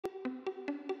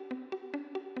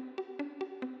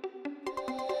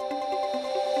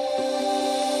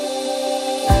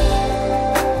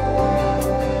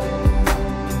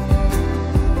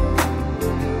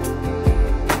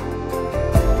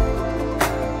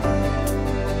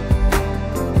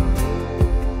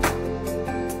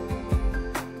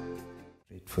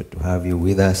have you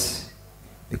with us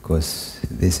because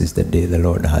this is the day the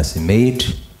Lord has made,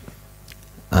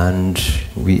 and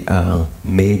we are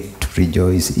made to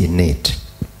rejoice in it.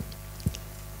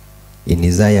 In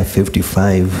Isaiah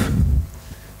 55,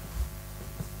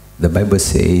 the Bible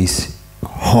says,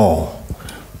 "Ho."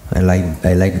 I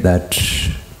like that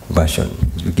version.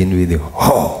 Begin with the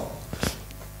 "Ho."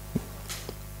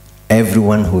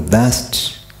 Everyone who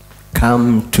thirsts,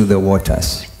 come to the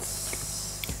waters.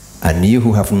 And you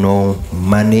who have no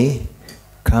money,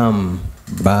 come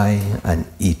buy and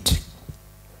eat.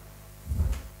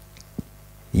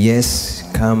 Yes,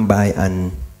 come buy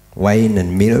and wine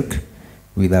and milk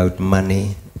without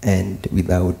money and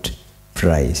without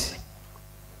price.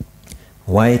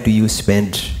 Why do you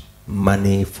spend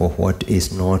money for what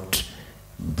is not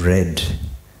bread,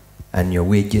 and your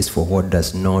wages for what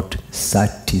does not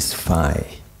satisfy?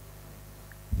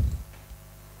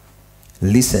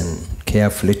 Listen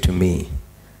carefully to me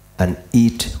and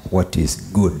eat what is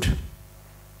good,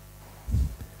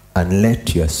 and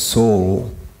let your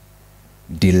soul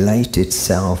delight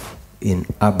itself in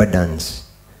abundance.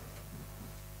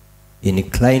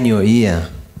 Incline your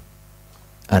ear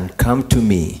and come to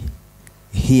me.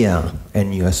 Hear,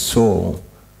 and your soul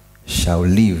shall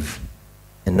live,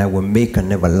 and I will make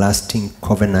an everlasting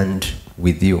covenant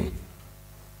with you.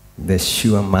 The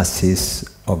sure mercies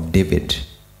of David.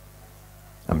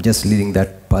 I'm just reading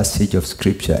that passage of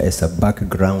scripture as a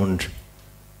background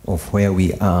of where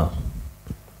we are.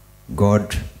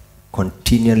 God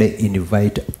continually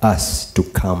invites us to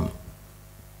come,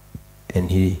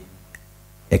 and He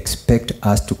expects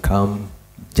us to come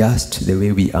just the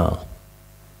way we are.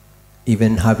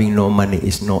 Even having no money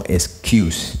is no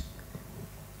excuse,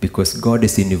 because God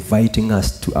is inviting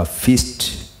us to a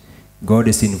feast. God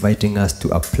is inviting us to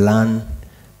a plan.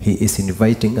 He is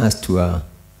inviting us to a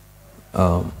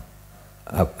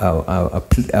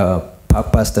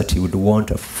purpose that He would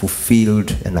want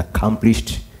fulfilled and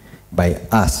accomplished by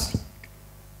us.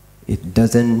 It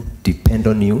doesn't depend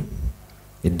on you.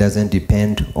 It doesn't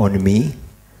depend on me.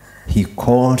 He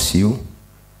calls you.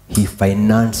 He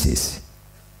finances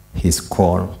His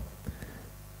call.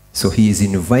 So He is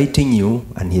inviting you,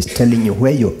 and He's telling you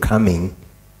where you're coming.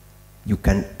 You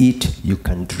can eat, you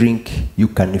can drink, you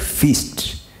can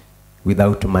feast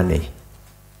without money.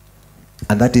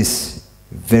 And that is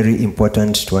very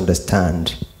important to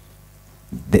understand.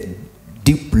 The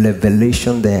deep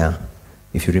revelation there,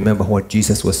 if you remember what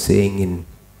Jesus was saying in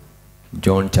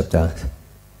John chapter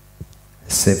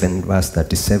 7, verse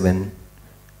 37,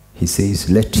 He says,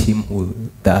 "Let him who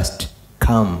thirsts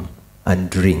come and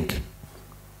drink."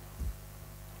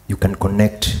 You can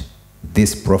connect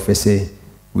this prophecy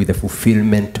with the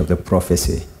fulfillment of the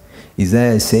prophecy.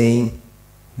 Isaiah is saying,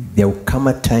 there will come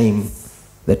a time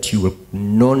that you will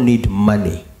not need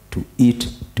money to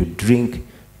eat, to drink,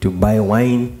 to buy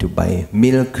wine, to buy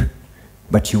milk,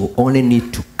 but you only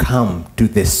need to come to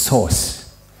the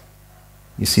source.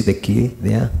 You see the key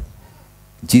there?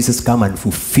 Jesus comes and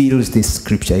fulfills this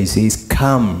scripture. He says,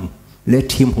 "Come,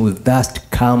 let him who thirsts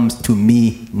come to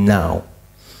me now."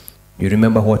 You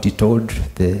remember what He told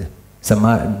the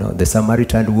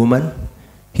Samaritan woman?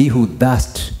 "He who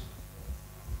thirsts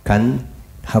can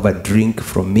have a drink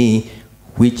from me,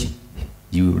 which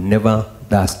you will never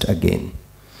thirst again."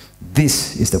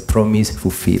 This is the promise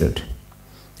fulfilled.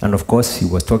 And of course, He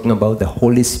was talking about the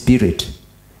Holy Spirit.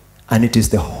 And it is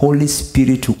the Holy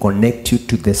Spirit who connects you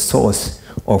to the source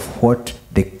of what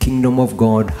the kingdom of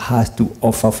God has to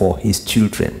offer for His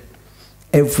children.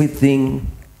 Everything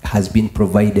has been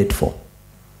provided for.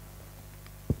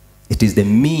 It is the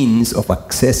means of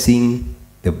accessing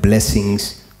the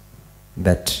blessings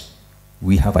that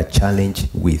we have a challenge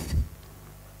with.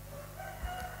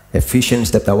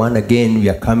 Ephesians chapter 1, again, we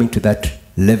are coming to that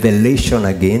revelation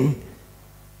again.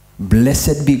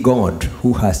 Blessed be God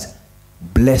who has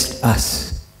blessed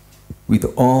us with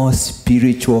all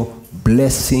spiritual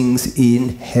blessings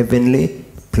in heavenly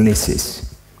places.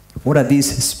 What are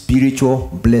these spiritual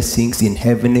blessings in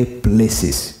heavenly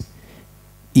places?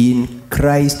 In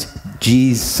Christ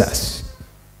Jesus.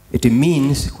 It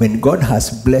means when God has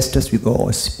blessed us with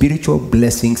all spiritual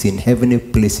blessings in heavenly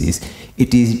places,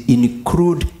 it is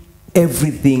include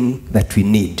everything that we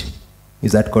need.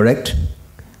 Is that correct?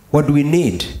 What do we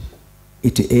need?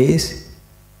 It is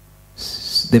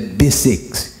the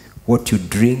basics. What you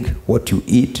drink, what you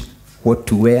eat, what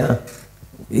to wear.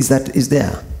 Is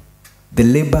there? The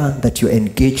labor that you're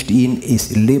engaged in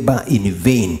is labor in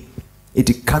vain.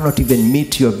 It cannot even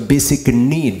meet your basic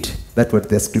need. That's what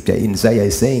the scripture in Isaiah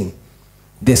is saying.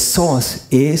 The source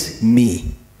is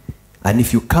me. And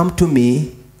if you come to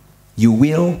me, you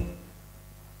will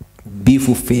be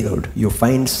fulfilled. You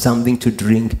find something to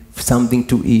drink, something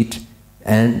to eat,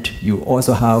 and you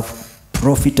also have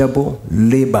profitable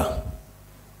labor.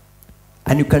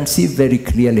 And you can see very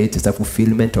clearly it is a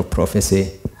fulfillment of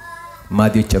prophecy.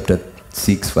 Matthew chapter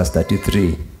 6 verse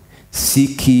 33.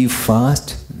 Seek ye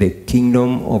first the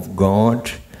kingdom of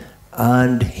God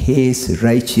and his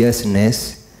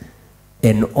righteousness,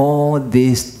 and all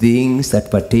these things that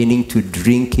pertaining to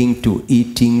drinking, to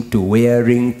eating, to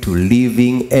wearing, to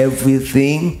living,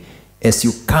 everything, as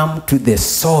you come to the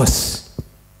source,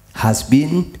 has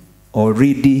been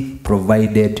already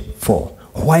provided for.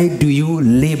 Why do you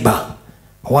labor?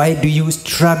 Why do you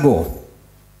struggle?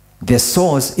 The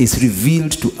source is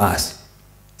revealed to us.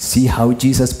 See how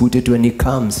Jesus put it when he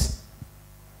comes.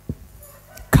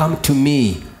 Come to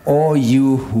me, all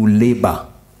you who labor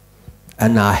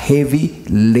and are heavy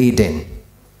laden.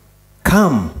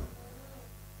 Come.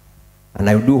 And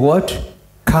I will do what?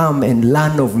 Come and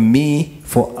learn of me,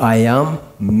 for I am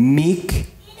meek,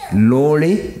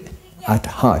 lowly at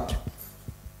heart.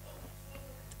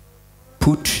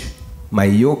 Put my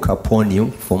yoke upon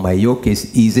you, for my yoke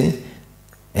is easy,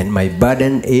 and my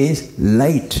burden is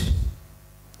light.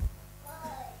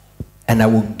 And I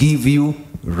will give you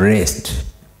rest.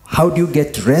 How do you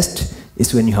get rest?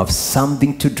 It's when you have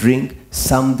something to drink,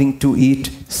 something to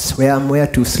eat, somewhere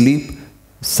to sleep,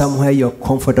 somewhere you're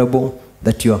comfortable,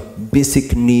 that your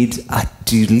basic needs,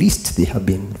 at least they have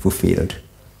been fulfilled.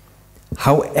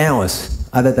 How else,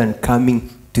 other than coming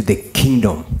to the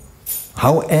kingdom?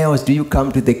 How else do you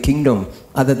come to the kingdom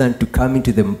other than to come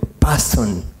into the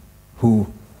person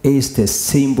who is the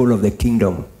symbol of the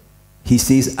kingdom? He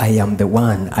says, I am the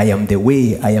one, I am the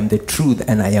way, I am the truth,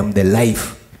 and I am the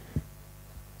life.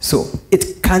 So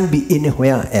it can't be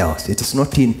anywhere else. It is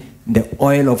not in the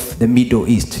oil of the Middle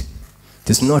East. It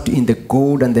is not in the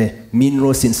gold and the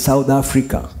minerals in South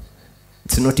Africa.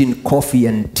 It's not in coffee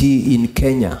and tea in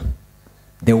Kenya.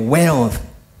 The wealth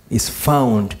is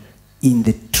found in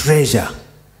the treasure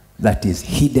that is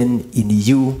hidden in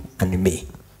you and me.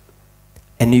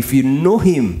 And if you know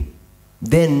him,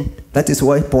 then that is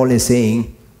why Paul is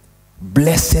saying,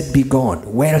 blessed be God,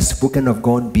 well spoken of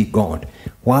God be God.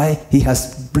 Why? He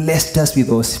has blessed us with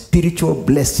those spiritual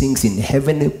blessings in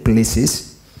heavenly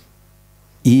places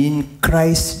in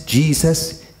Christ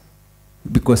Jesus,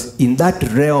 because in that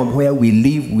realm where we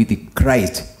live with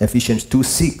Christ, Ephesians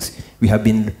 2:6, we have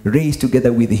been raised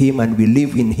together with him and we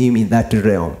live in him in that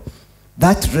realm.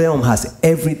 That realm has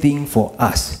everything for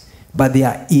us, but they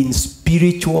are in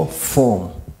spiritual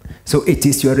form. So it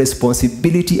is your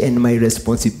responsibility and my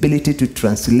responsibility to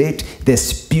translate the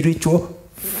spiritual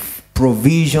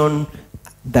provision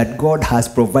that God has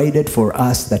provided for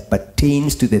us that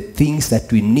pertains to the things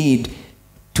that we need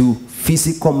to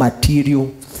physical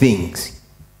material things.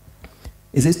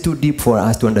 Is this too deep for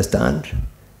us to understand?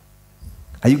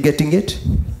 Are you getting it?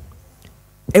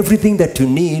 Everything that you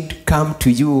need come to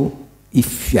you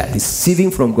if you are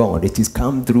receiving from God. It is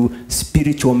come through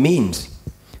spiritual means.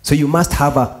 So you must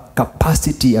have a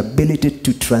capacity, ability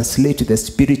to translate the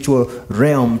spiritual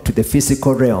realm to the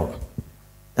physical realm.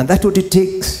 And that's what it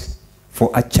takes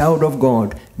for a child of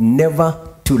God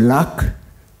never to lack,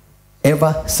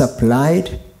 ever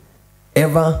supplied,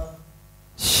 ever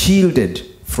shielded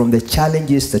from the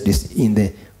challenges that is in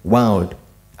the world.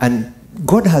 And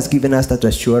God has given us that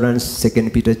assurance, 2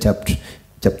 Peter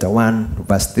chapter 1,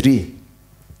 verse 3.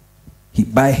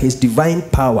 By his divine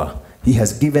power, he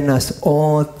has given us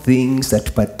all things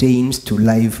that pertains to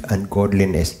life and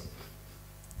godliness.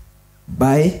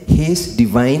 By his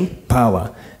divine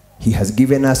power, he has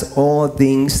given us all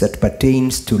things that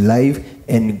pertains to life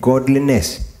and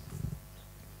godliness,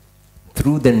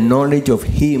 through the knowledge of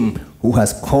him who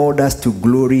has called us to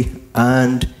glory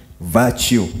and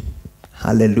virtue.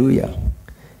 Hallelujah.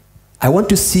 I want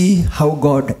to see how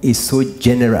God is so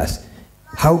generous,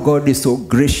 how God is so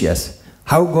gracious,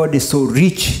 how God is so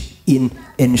rich in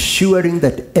ensuring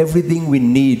that everything we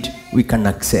need, we can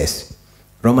access.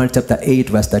 Romans chapter 8,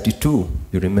 verse 32.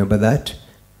 You remember that?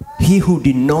 He who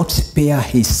did not spare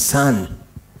his son,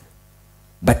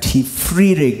 but he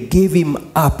freely gave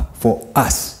him up for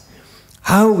us,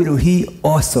 how will he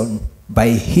also by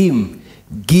him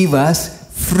give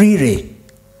us freely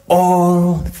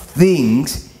all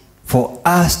things for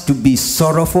us to be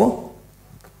sorrowful?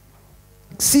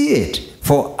 See it.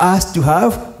 For us to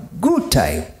have good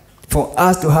time. For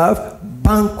us to have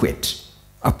banquet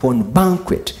upon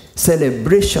banquet,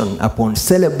 celebration upon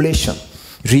celebration,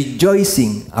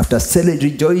 rejoicing after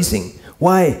rejoicing.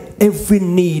 Why? Every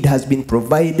need has been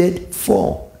provided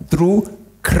for through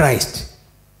Christ.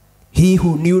 He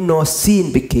who knew no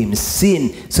sin became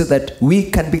sin, so that we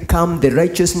can become the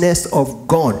righteousness of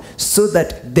God, so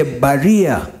that the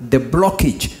barrier, the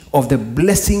blockage of the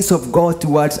blessings of God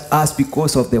towards us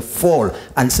because of the fall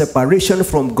and separation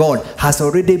from God has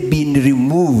already been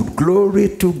removed.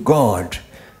 Glory to God.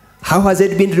 How has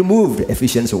it been removed?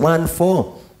 Ephesians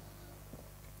 1:4.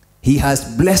 He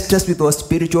has blessed us with those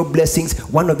spiritual blessings.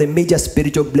 One of the major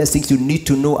spiritual blessings you need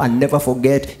to know and never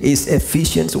forget is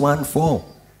Ephesians 1:4.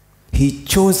 He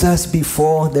chose us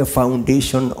before the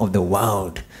foundation of the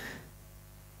world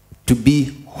to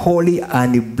be holy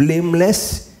and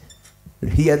blameless.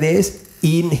 Hear this,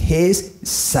 in his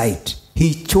sight.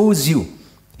 He chose you.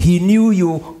 He knew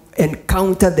you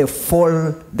encountered the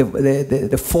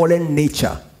fallen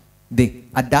nature, the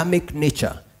Adamic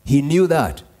nature. He knew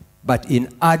that. But in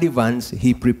advance,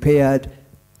 he prepared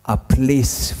a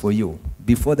place for you.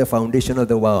 Before the foundation of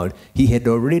the world, he had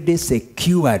already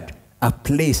secured a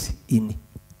place in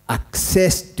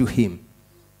access to him.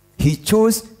 He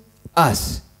chose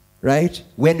us, right,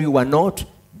 when we were not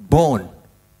born.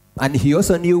 And he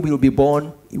also knew we will be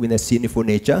born with a sinful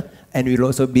nature, and we will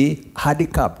also be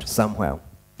handicapped somewhere.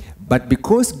 But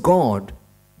because God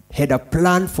had a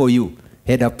plan for you,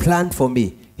 had a plan for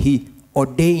me, he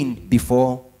ordained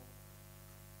before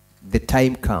the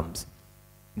time comes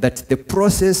that the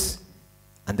process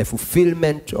and the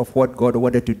fulfillment of what God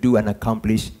wanted to do and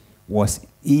accomplish was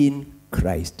in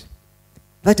Christ.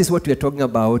 That is what we are talking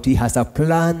about. He has a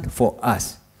plan for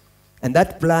us. And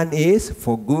that plan is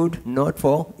for good, not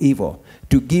for evil,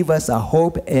 to give us a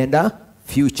hope and a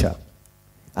future.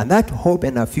 And that hope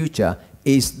and a future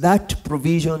is that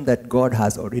provision that God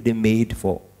has already made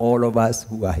for all of us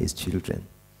who are his children.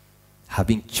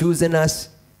 Having chosen us,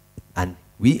 and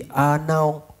we are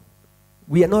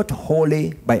not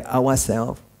holy by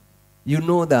ourselves. You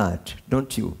know that,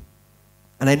 don't you?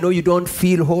 And I know you don't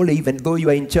feel holy even though you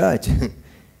are in church.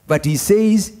 But he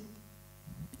says,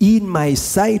 in my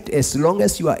sight, as long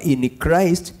as you are in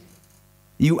Christ,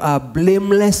 you are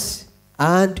blameless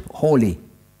and holy.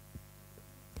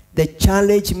 The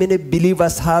challenge many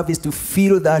believers have is to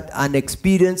feel that and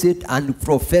experience it and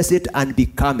profess it and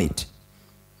become it.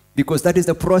 Because that is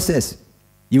the process.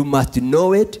 You must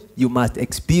know it, you must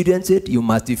experience it, you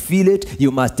must feel it,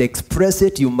 you must express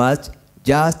it, you must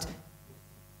just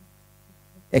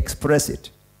express it.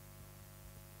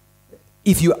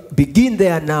 If you begin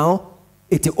there now,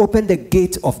 it will open the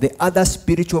gate of the other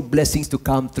spiritual blessings to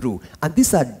come through. And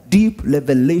these are deep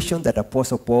revelations that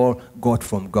Apostle Paul got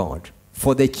from God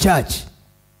for the church.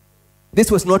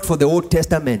 This was not for the Old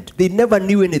Testament. They never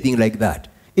knew anything like that.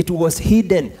 It was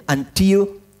hidden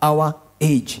until our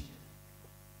age.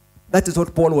 That is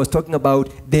what Paul was talking about,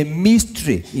 the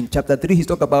mystery. In chapter 3, he's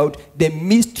talking about the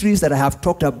mysteries that I have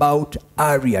talked about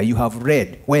earlier. You have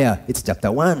read. Where? It's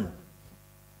chapter 1.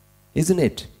 Isn't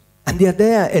it? And they are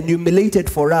there enumerated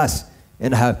for us.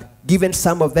 And I have given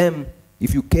some of them,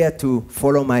 if you care to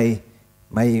follow my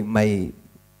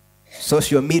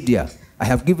social media. I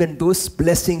have given those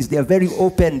blessings. They are very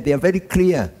open. They are very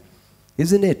clear.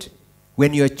 Isn't it?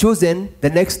 When you are chosen, the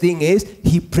next thing is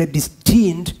he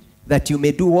predestined that you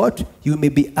may do what? You may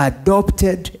be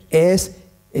adopted as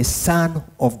a son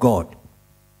of God.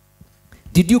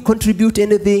 Did you contribute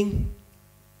anything?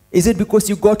 Is it because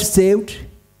you got saved?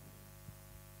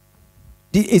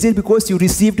 Is it because you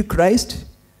received Christ?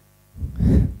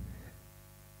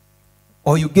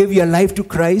 Or you gave your life to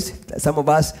Christ? Some of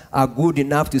us are good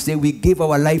enough to say we gave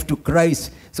our life to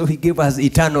Christ, so he gave us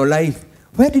eternal life.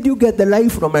 Where did you get the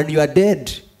life from and you are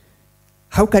dead?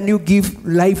 How can you give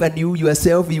life and you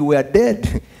yourself, you were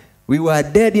dead? We were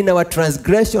dead in our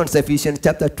transgressions, Ephesians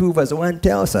chapter 2 verse 1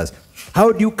 tells us.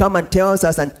 How do you come and tell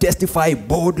us and testify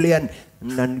boldly and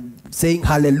saying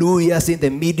hallelujah, saying the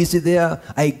midst there,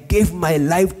 I gave my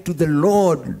life to the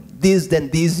Lord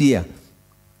this year.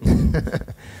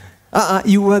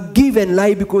 You were given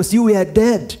life because you were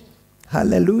dead.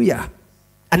 Hallelujah.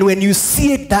 And when you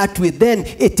see it that way, then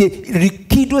it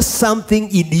rekindles something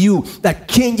in you that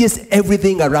changes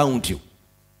everything around you.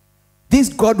 This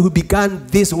God who began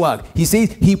this work, he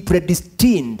says he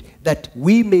predestined that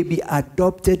we may be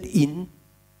adopted in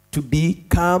to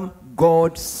become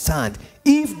God's son.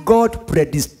 If God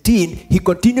predestined, he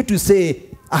continued to say,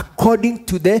 according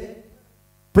to the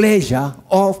pleasure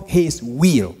of his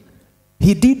will.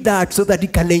 He did that so that he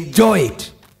can enjoy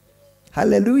it.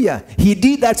 Hallelujah. He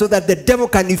did that so that the devil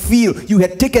can feel, you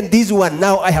had taken this one,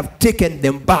 now I have taken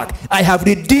them back. I have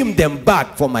redeemed them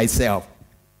back for myself.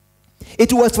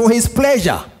 It was for his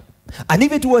pleasure. And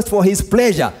if it was for his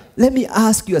pleasure, let me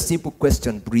ask you a simple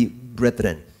question,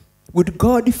 brethren. Would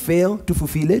God fail to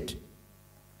fulfill it?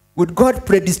 Would God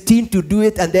predestine to do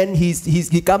it, and then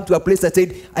he come to a place that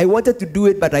said, I wanted to do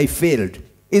it, but I failed?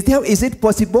 Is it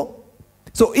possible?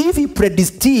 So if he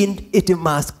predestined, it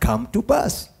must come to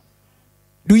pass.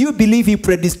 Do you believe he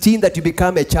predestined that you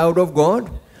become a child of God?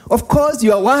 Of course,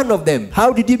 you are one of them.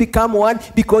 How did you become one?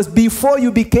 Because before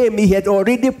you became, he had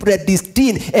already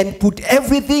predestined and put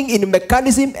everything in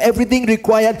mechanism, everything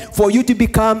required for you to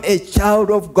become a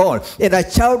child of God. And a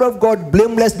child of God,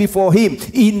 blameless before him,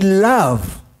 in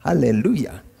love.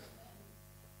 Hallelujah.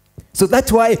 So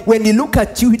that's why when he look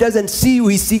at you, he doesn't see you,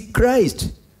 he sees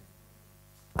Christ.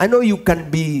 I know you can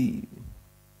be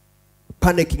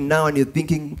panicking now and you're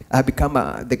thinking, I become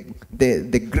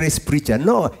the grace preacher.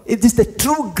 No, it is the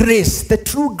true grace. The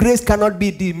true grace cannot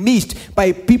be diminished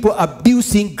by people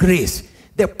abusing grace.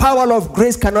 The power of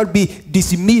grace cannot be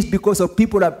dismissed because of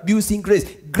people abusing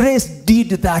grace. Grace did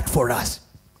that for us.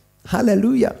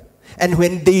 Hallelujah. And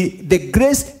when the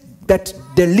grace that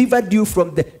delivered you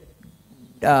from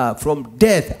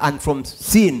death and from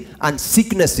sin and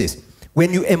sicknesses,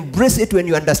 when you embrace it, when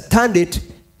you understand it,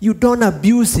 you don't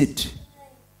abuse it.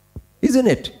 Isn't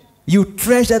it? You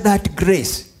treasure that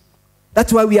grace.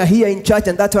 That's why we are here in church,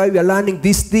 and that's why we are learning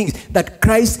these things, that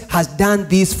Christ has done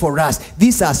this for us.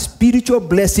 These are spiritual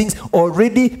blessings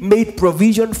already made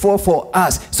provision for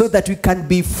us, so that we can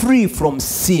be free from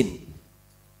sin.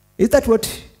 Is that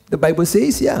what the Bible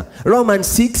says? Yeah. Romans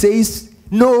 6 says,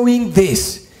 knowing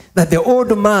this, that the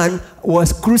old man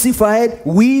was crucified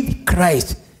with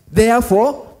Christ.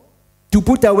 Therefore, to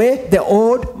put away the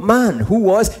old man who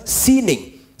was sinning.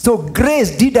 So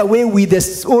grace did away with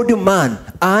the old man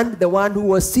and the one who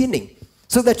was sinning,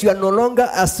 so that you are no longer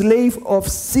a slave of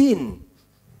sin.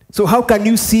 So how can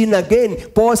you sin again?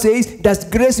 Paul says, does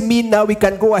grace mean now we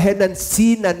can go ahead and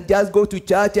sin and just go to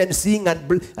church and sing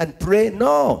and pray?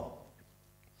 No.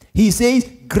 He says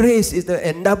grace is the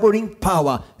enabling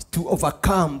power to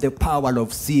overcome the power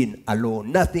of sin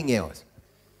alone, nothing else.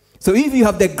 So if you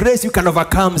have the grace, you can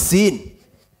overcome sin.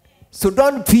 So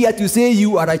don't fear to say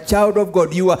you are a child of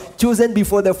God. You are chosen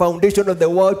before the foundation of the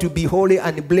world to be holy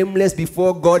and blameless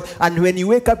before God. And when you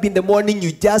wake up in the morning,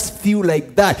 you just feel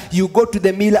like that. You go to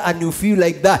the mirror and you feel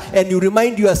like that. And you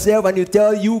remind yourself and you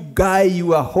tell you, guy,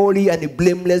 you are holy and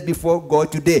blameless before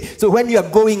God today. So when you are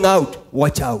going out,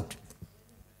 watch out.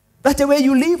 That's the way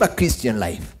you live a Christian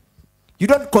life. You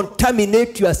don't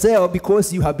contaminate yourself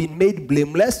because you have been made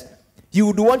blameless. You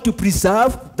would want to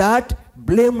preserve that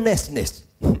blamelessness.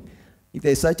 If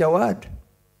there is such a word.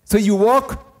 So you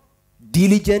walk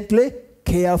diligently,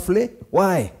 carefully.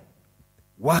 Why?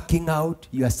 Working out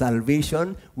your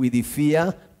salvation with the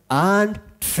fear and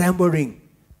trembling.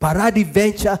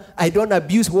 Peradventure, I don't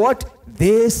abuse what?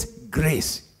 This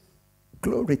grace.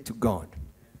 Glory to God.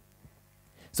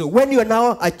 So when you are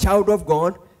now a child of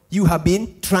God, you have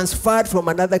been transferred from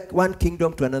one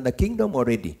kingdom to another kingdom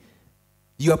already.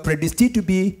 You are predestined to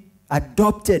be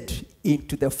adopted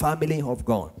into the family of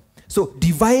God. So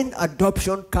divine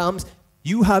adoption comes,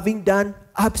 you having done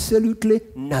absolutely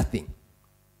nothing.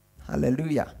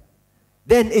 Hallelujah.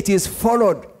 Then it is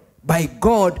followed by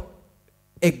God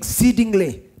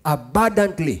exceedingly,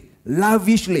 abundantly,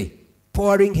 lavishly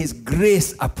pouring his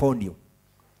grace upon you.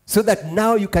 So that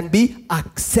now you can be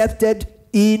accepted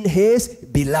in his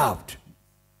beloved.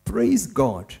 Praise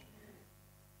God.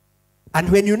 And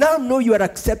when you now know you are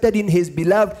accepted in his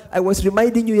beloved, I was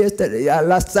reminding you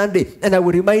last Sunday, and I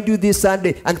will remind you this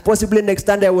Sunday, and possibly next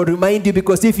Sunday I will remind you,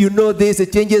 because if you know this,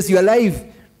 it changes your life.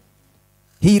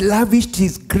 He lavished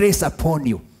his grace upon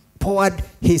you, poured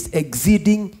his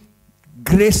exceeding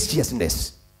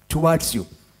graciousness towards you,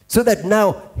 so that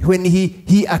now when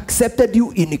he accepted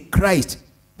you in Christ,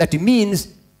 that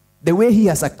means the way he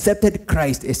has accepted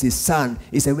Christ as his son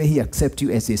is the way he accepts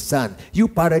you as his son. You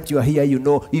parents, you are here, you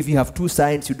know, if you have two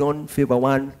sons, you don't favor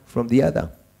one from the other.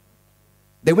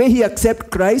 The way he accepts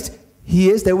Christ,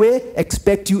 he is the way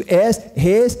expect you as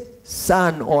his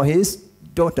son or his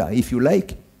daughter, if you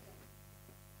like.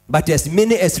 But as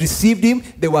many as received him,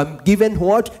 they were given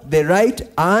what? The right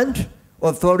and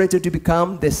authority to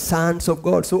become the sons of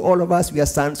God. So all of us, we are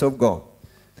sons of God.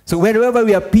 So whenever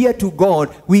we appear to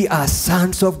God, we are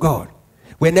sons of God.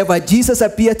 Whenever Jesus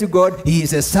appeared to God, he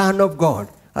is a son of God.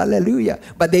 Hallelujah.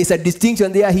 But there is a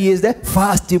distinction there. He is the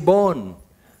firstborn.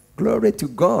 Glory to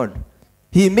God.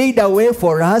 He made a way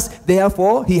for us.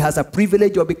 Therefore, he has a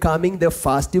privilege of becoming the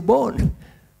firstborn.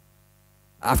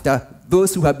 After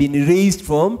those who have been raised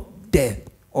from death,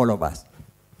 all of us.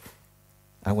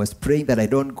 I was praying that I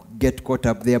don't get caught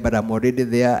up there, but I'm already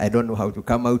there. I don't know how to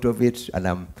come out of it,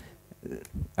 and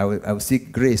I will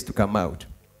seek grace to come out.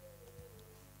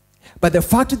 But the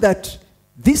fact that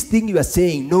this thing you are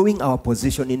saying, knowing our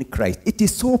position in Christ, it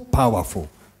is so powerful.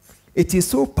 It is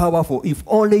so powerful if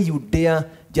only you dare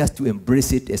just to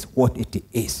embrace it as what it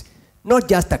is. Not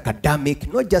just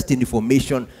academic, not just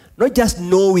information, not just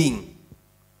knowing,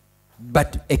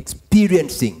 but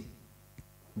experiencing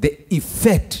the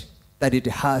effect that it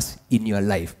has in your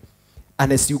life.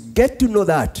 And as you get to know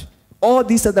that, all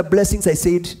these other blessings I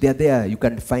said, they're there, you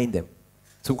can find them.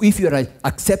 So if you are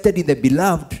accepted in the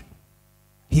beloved,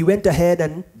 he went ahead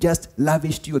and just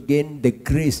lavished you again the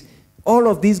grace. All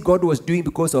of this God was doing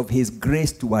because of his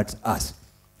grace towards us.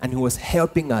 And he was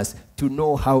helping us to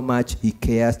know how much he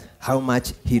cares, how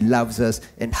much he loves us,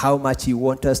 and how much he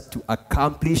wants us to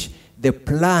accomplish the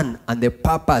plan and the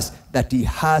purpose that he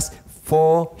has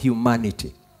for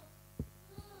humanity.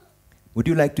 Would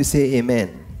you like to say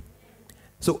amen?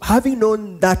 So having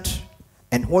known that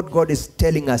and what God is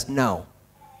telling us now,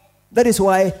 that is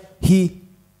why he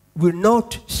will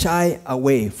not shy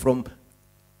away from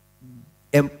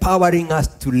empowering us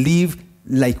to live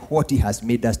like what he has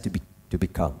made us to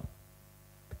become.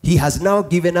 He has now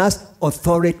given us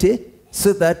authority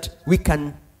so that we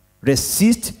can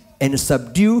resist and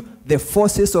subdue the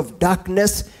forces of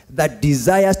darkness that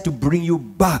desires to bring you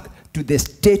back to the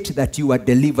state that you were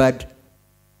delivered.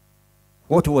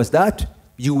 What was that?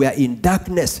 You were in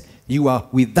darkness. You are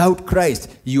without Christ.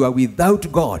 You are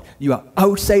without God. You are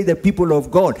outside the people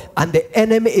of God. And the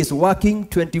enemy is working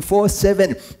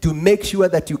 24/7 to make sure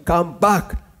that you come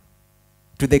back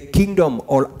to the kingdom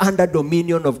or under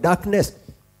dominion of darkness.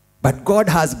 But God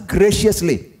has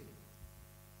graciously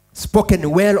spoken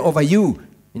well over you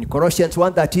in Colossians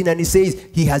 1:13, and he says,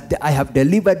 I have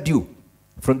delivered you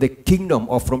from the kingdom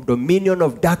or from dominion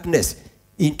of darkness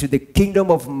into the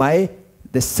kingdom of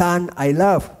the Son I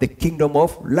love, the kingdom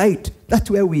of light. That's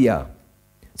where we are.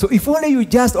 So if only you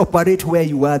just operate where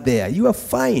you are there, you are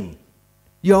fine.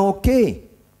 You are okay.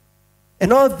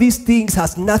 And all these things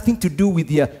has nothing to do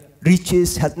with your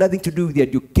riches, has nothing to do with your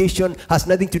education, has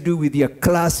nothing to do with your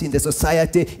class in the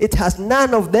society. It has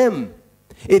none of them.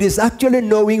 It is actually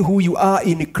knowing who you are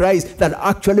in Christ that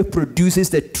actually produces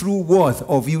the true worth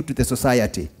of you to the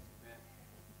society.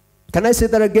 Can I say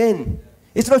that again?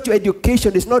 It's not your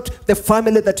education, it's not the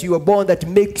family that you were born that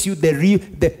makes you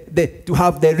to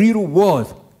have the real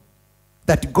worth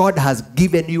that God has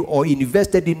given you or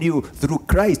invested in you through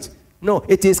Christ. No,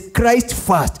 it is Christ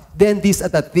first, then these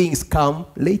other things come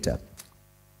later.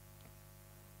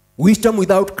 Wisdom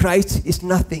without Christ is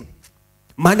nothing.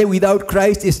 Money without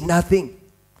Christ is nothing.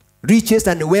 Riches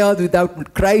and wealth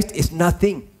without Christ is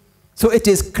nothing. So it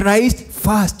is Christ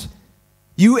first.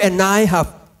 You and I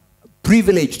have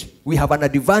privileged. We have an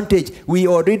advantage. We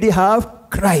already have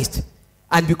Christ.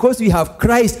 And because we have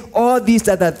Christ, all these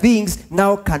other things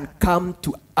now can come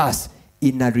to us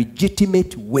in a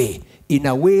legitimate way, in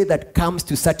a way that comes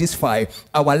to satisfy.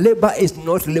 Our labor is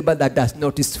not labor that does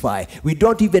not satisfy. We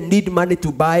don't even need money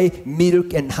to buy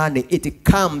milk and honey. It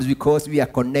comes because we are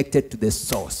connected to the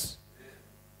source.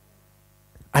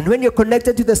 And when you're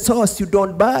connected to the source, you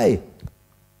don't buy.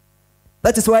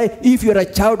 That is why if you're a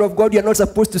child of God, you're not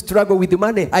supposed to struggle with the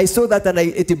money. I saw that and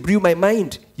it blew my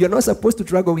mind. You're not supposed to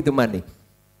struggle with the money.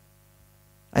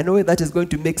 I know that is going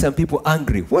to make some people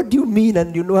angry. What do you mean?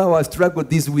 And you know how I struggled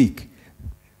this week.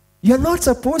 You're not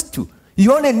supposed to.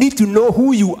 You only need to know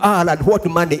who you are and what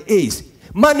money is.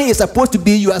 Money is supposed to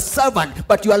be your servant,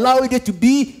 but you allow it to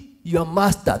be your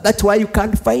master. That's why you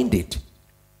can't find it.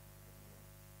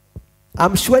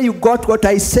 I'm sure you got what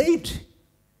I said.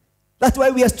 That's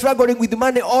why we are struggling with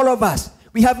money, all of us.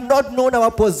 We have not known our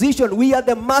position. We are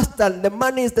the master, and the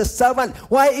money is the servant.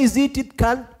 Why is it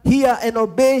can't hear and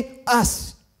obey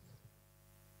us?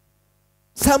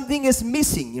 Something is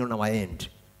missing on our end.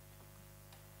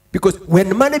 Because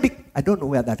when money, I don't know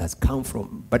where that has come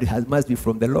from, but it must be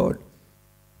from the Lord.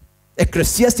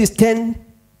 Ecclesiastes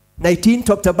 10:19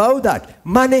 talked about that.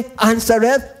 Money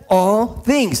answereth all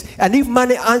things. And if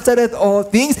money answereth all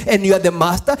things, and you are the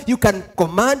master, you can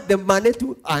command the money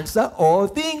to answer all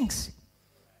things.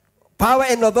 Power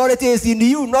and authority is in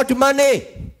you, not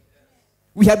money.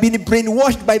 We have been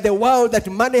brainwashed by the world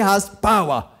that money has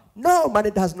power. No,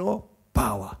 money has no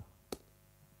power.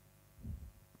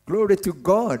 Glory to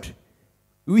God.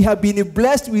 We have been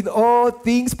blessed with all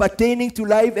things pertaining to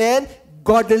life and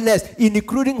godliness,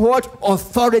 including what?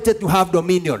 Authority to have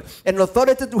dominion. And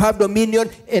authority to have dominion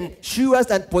ensures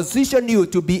and positions you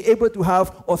to be able to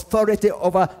have authority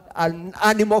over an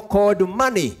animal called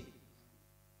money.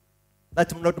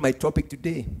 That's not my topic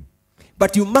today.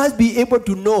 But you must be able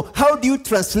to know how do you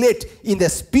translate in the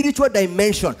spiritual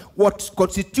dimension what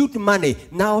constitutes money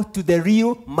now to the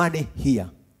real money here.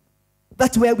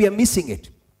 That's where we are missing it.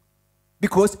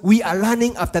 Because we are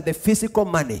running after the physical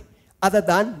money other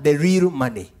than the real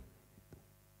money.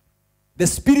 The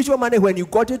spiritual money, when you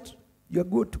got it, you're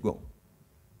good to go.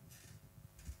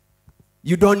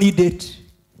 You don't need it.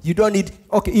 You don't need,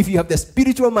 okay, if you have the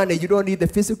spiritual money, you don't need the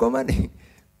physical money.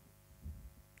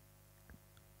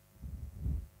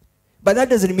 But that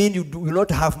doesn't mean you do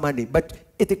not have money. But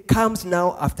it comes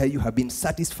now after you have been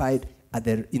satisfied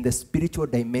in the spiritual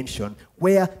dimension,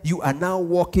 where you are now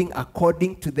walking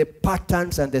according to the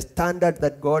patterns and the standards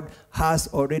that God has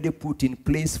already put in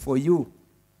place for you.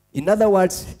 In other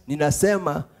words,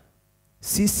 ninasema,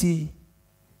 sisi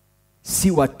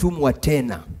si watumwa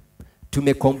tena.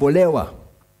 Tumekombolewa.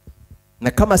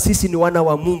 Na kama sisi ni wana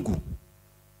wa Mungu,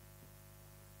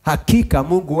 hakika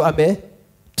Mungu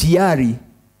tayari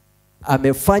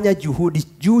amefanya juhudi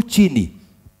juu chini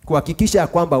kuhakikisha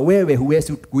kwamba wewe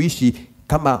huwezi kuishi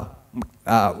kama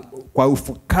kwa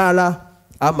ufukara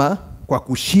ama kwa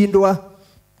kushindwa.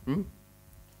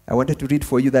 I wanted to read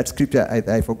for you that scripture.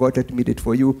 I forgot to read it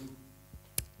for you.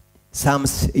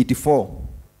 Psalms 84.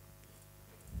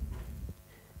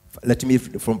 Let me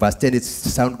read from verse 10. It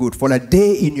sounds good. For a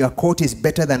day in your court is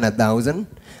better than 1,000.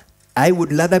 I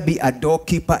would rather be a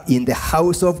doorkeeper in the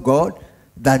house of God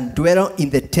than dwell in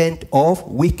the tent of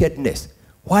wickedness.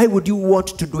 Why would you want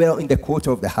to dwell in the court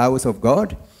of the house of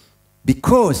God?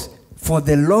 Because for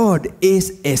the Lord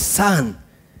is a sun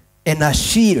and a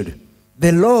shield.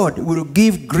 The Lord will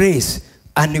give grace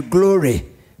and glory.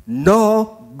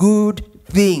 No good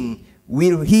thing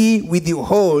will he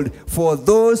withhold for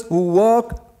those who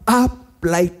walk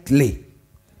uprightly.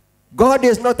 God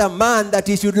is not a man that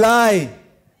he should lie.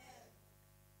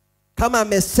 Kama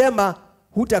amesema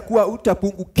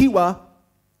utapungukiwa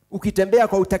ukitembea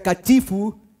kwa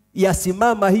utakatifu,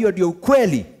 yasimama, hiyo ndio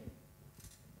ukweli.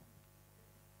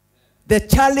 The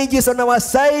challenge is on our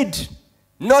side,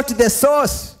 not the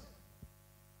source.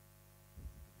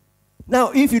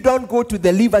 Now, if you don't go to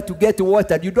the river to get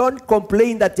water, you don't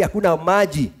complain that hakuna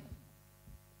maji.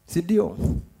 Sindio?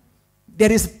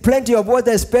 There is plenty of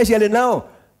water, especially now.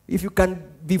 If you can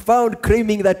be found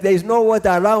claiming that there is no water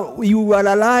around, you are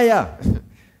a liar.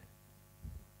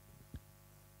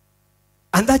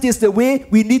 And that is the way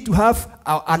we need to have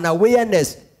an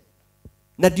awareness.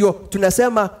 Nadio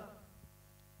tunasema,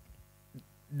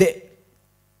 the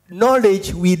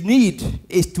knowledge we need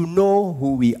is to know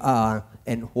who we are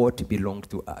and what belongs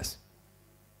to us.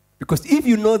 Because if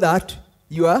you know that,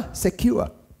 you are secure.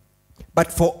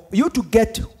 But for you to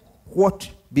get what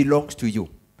belongs to you,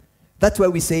 that's why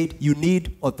we said you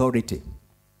need authority.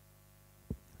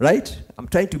 Right? I'm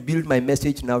trying to build my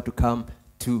message now to come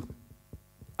to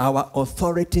our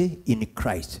authority in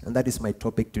Christ. And that is my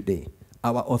topic today.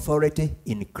 Our authority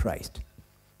in Christ.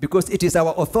 Because it is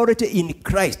our authority in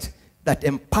Christ that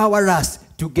empowers us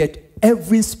to get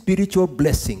every spiritual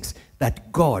blessings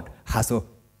that God has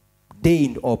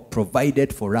ordained or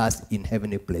provided for us in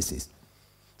heavenly places.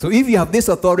 So if you have this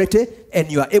authority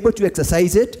and you are able to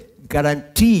exercise it,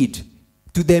 guaranteed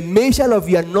to the measure of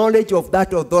your knowledge of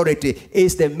that authority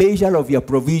is the measure of your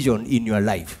provision in your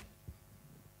life.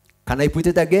 Can I put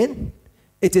it again?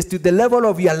 It is to the level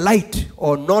of your light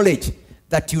or knowledge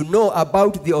that you know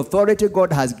about the authority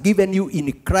God has given you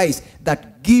in Christ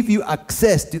that give you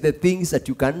access to the things that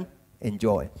you can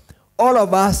enjoy. All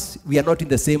of us, we are not in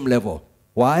the same level.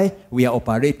 Why? We are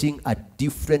operating at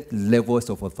different levels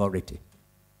of authority.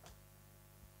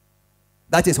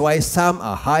 That is why some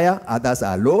are higher, others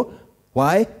are low.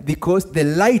 Why? Because the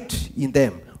light in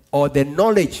them, or the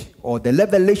knowledge, or the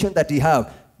revelation that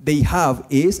they have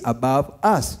is above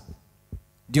us.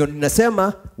 Ndio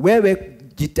ninasema wewe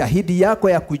jitahidi yako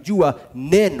ya kujua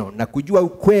neno na kujua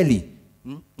ukweli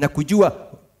na kujua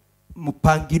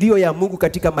mpangilio ya Mungu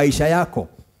katika maisha yako.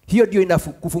 Hiyo ndio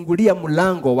inakufungulia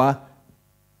mlango wa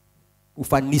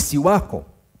ufanisi wako,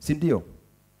 si ndio?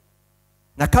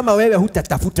 Na kama wewe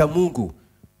hutatafuta Mungu,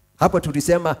 hapo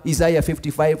tulisema Isaiah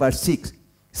 55:6,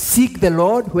 seek the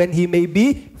Lord when he may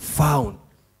be found.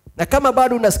 Na kama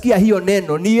bado unasikia hiyo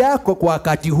neno ni yako kwa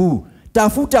wakati huu,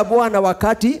 tafuta Bwana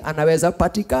wakati anaweza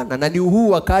patikana. Na ni huu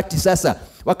wakati sasa,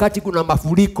 wakati kuna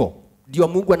mafuriko, ndio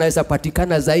Mungu anaweza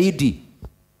patikana zaidi.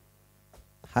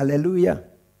 Hallelujah.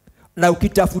 Na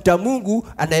ukitafuta Mungu,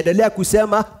 anaendelea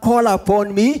kusema, call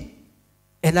upon me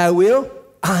and I will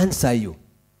answer you.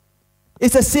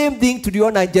 It's the same thing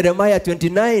tuliona in Jeremiah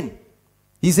 29.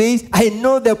 He says, I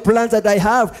know the plans that I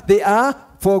have. They are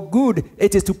for good.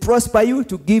 It is to prosper you,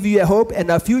 to give you a hope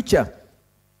and a future.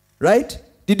 Right?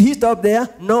 Did he stop there?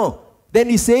 No. Then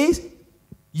he says,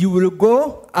 you will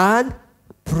go and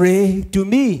pray to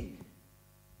me.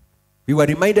 We were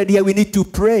reminded here we need to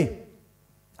pray.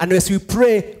 And as we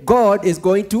pray, God is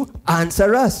going to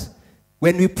answer us.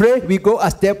 When we pray, we go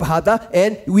a step further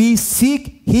and we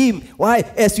seek Him. Why?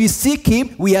 As we seek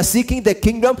Him, we are seeking the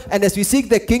kingdom. And as we seek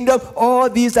the kingdom, all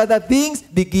these other things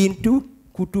begin to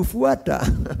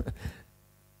kutufuata.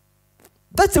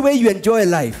 That's the way you enjoy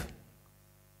life.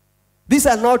 These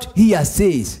are not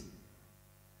hearsays.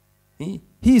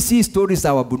 Hii si stories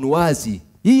za wabunuazi.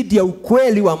 Hii ndio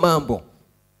ukweli wa mambo.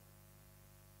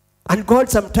 And God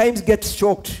sometimes gets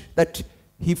shocked that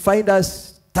He finds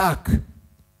us stuck,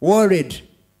 worried,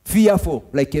 fearful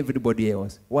like everybody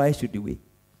else. Why should we?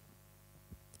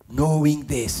 Knowing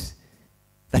this,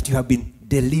 that you have been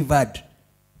delivered.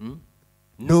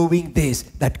 Knowing this,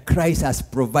 that Christ has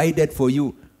provided for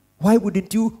you. Why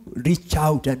wouldn't you reach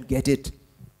out and get it?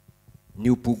 Ni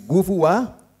upungufu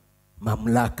wa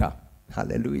mamlaka.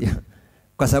 Hallelujah.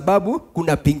 Kwa sababu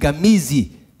kuna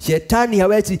pingamizi. Shetani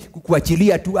hawezi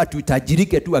kukuachilia tu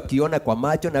atutajirike tu akiona kwa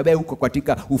macho na wewe uko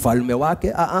katika ufalme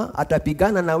wake.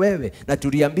 Atapigana na wewe. Na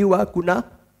tuliambiwa kuna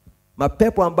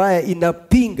mapepo ambaye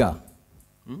inapinga.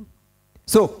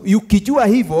 So, ukijua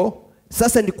hivyo,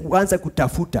 sasa ni kuanza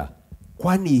kutafuta.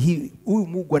 Kwani huyu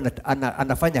Mungu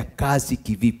anafanya kazi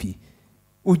kivipi?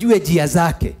 Ujue njia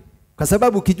zake. Kwa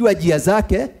sababu ukijua njia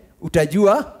zake,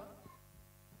 utajua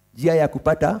njia ya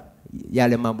kupata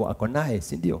yale mambo ako naye,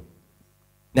 si ndio?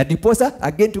 Na diposa,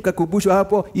 again tukakumbushwa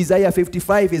hapo, Isaiah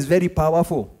 55 is very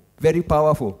powerful. Very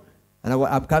powerful. And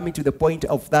I'm coming to the point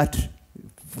of that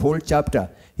whole chapter.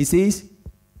 He says,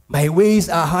 my ways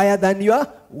are higher than your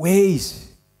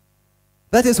ways.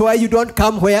 That is why you don't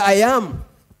come where I am.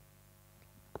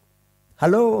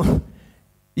 Hello?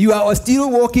 You are still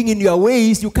walking in your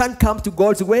ways. You can't come to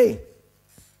God's way.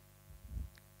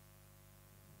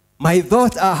 My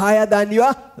thoughts are higher than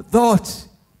your thoughts.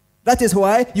 That is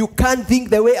why you can't think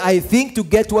the way I think to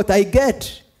get what I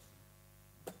get.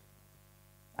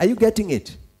 Are you getting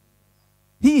it?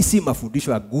 Hii si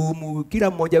mafundisho agumu.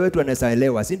 Kila mmoja wetu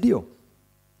anaelewa, si ndio?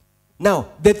 Now,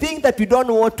 the thing that we don't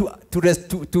want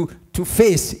to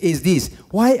face is this.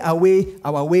 Why are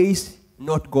our ways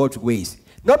not God's ways?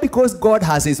 Not because God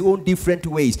has His own different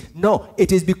ways. No,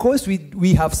 it is because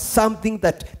we have something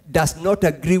that does not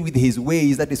agree with His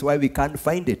ways. That is why we can't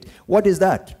find it. What is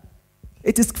that?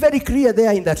 It is very clear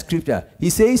there in that scripture. He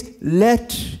says,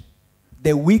 let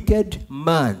the wicked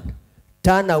man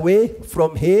turn away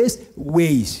from his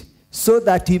ways, so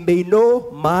that he may know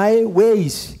my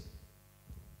ways.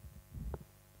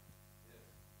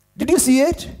 Did you see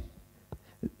it?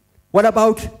 What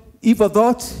about evil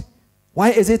thoughts?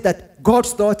 Why is it that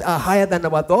God's thoughts are higher than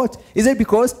our thoughts? Is it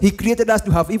because He created us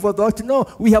to have evil thoughts? No,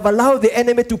 we have allowed the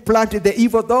enemy to plant the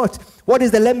evil thoughts. What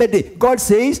is the remedy? God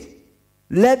says,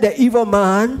 let the evil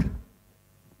man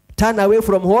turn away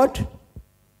from what?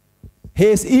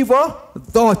 His evil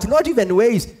thoughts, not even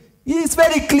ways. It's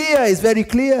very clear, it's very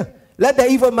clear. Let the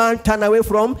evil man turn away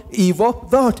from evil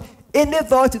thought. Any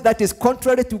thought that is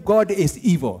contrary to God is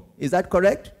evil. Is that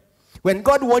correct? When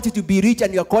God wants you to be rich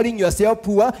and you're calling yourself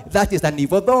poor, that is an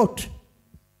evil thought.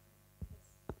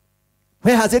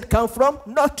 Where has it come from?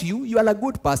 Not you. You are a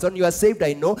good person. You are saved,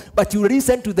 I know. But you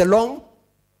listen to the wrong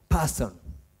person.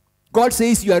 God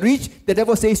says you are rich. The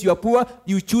devil says you are poor.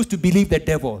 You choose to believe the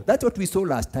devil. That's what we saw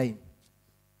last time.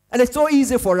 And it's so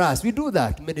easy for us. We do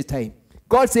that many times.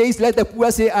 God says, let the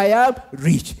poor say, I am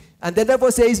rich. And the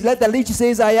devil says, let the rich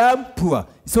say, I am poor.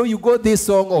 So you got this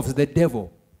song of the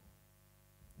devil.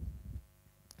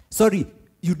 Sorry,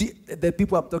 the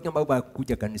people I'm talking about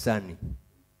kuja kanisani.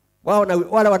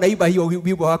 Wala wanaiba hiyo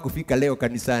wimbo hawakufika leo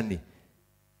kanisani.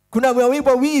 Kuna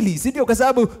wimbo wili, si ndio? Kwa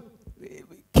sababu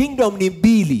kingdom ni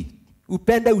mbili,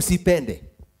 upende usipende.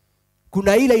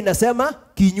 Kuna ile inasema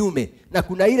kinyume na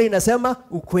kuna ile inasema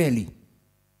ukweli.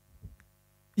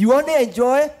 You only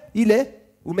enjoy ile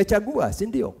umechagua, si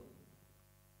ndio?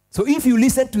 So if you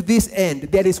listen to this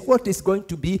end, there is what is going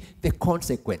to be the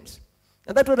consequence.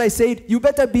 And that's what I said. You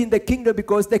better be in the kingdom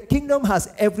because the kingdom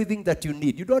has everything that you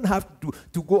need. You don't have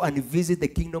to go and visit the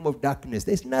kingdom of darkness.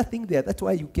 There's nothing there. That's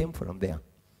why you came from there.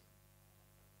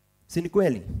 Si ni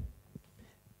kweli?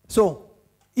 So,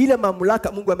 ile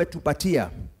mamlaka Mungu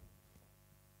ametupatia,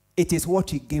 it is what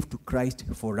He gave to Christ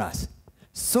for us.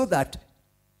 So that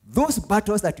those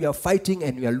battles that we are fighting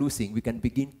and we are losing, we can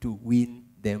begin to win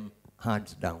them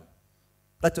hands down.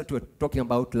 That's what we were talking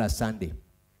about last Sunday.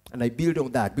 And I build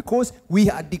on that. Because we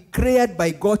are declared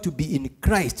by God to be in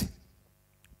Christ.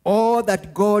 All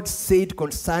that God said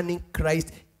concerning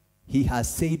Christ, He has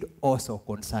said also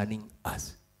concerning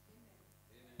us.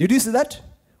 Did you see that?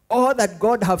 All that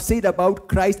God has said about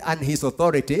Christ and His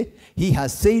authority, He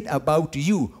has said about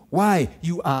you. Why?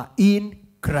 You are in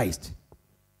Christ.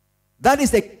 That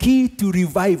is the key to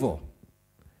revival.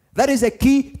 That is the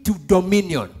key to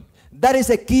dominion. That is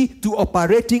the key to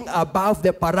operating above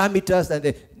the parameters and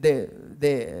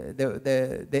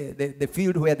the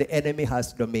field where the enemy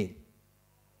has domain.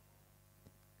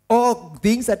 All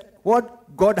things that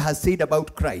what God has said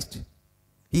about Christ,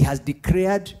 he has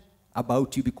declared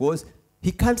about you, because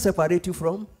he can't separate you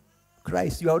from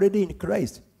Christ. You are already in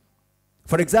Christ.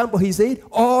 For example, he said,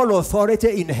 all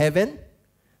authority in heaven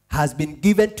has been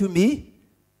given to me.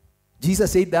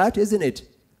 Jesus said that, isn't it?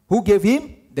 Who gave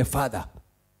him? The Father.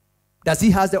 Does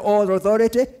he have the all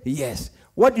authority? Yes.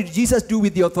 What did Jesus do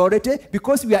with the authority?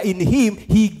 Because we are in him,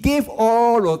 he gave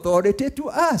all authority to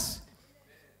us.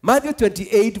 Matthew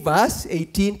 28 verse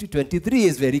 18 to 23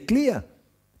 is very clear.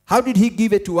 How did he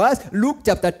give it to us? Luke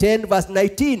chapter 10 verse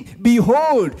 19.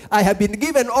 Behold, I have been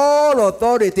given all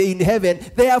authority in heaven,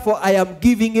 therefore I am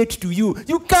giving it to you.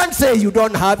 You can't say you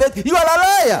don't have it. You are a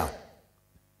liar.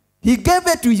 He gave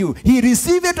it to you. He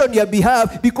received it on your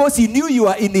behalf because he knew you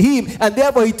are in him. And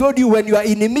therefore he told you, when you are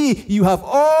in me, you have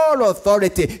all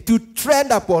authority to tread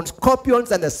upon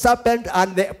scorpions and the serpent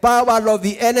and the power of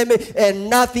the enemy, and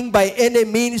nothing by any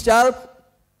means shall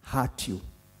hurt you.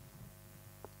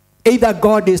 Either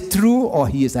God is true or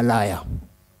he is a liar.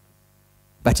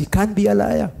 But he can't be a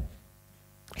liar.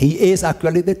 He is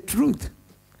actually the truth.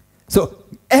 So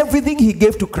everything he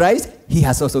gave to Christ, he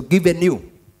has also given you.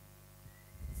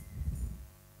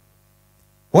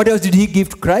 What else did he give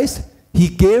to Christ? He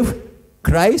gave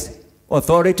Christ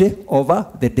authority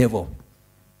over the devil.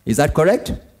 Is that correct?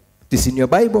 It is in your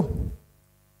Bible.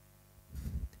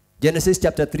 Genesis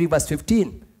chapter 3 verse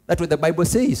 15. That's what the Bible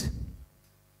says.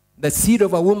 The seed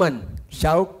of a woman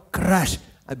shall crush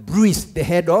and bruise the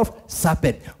head of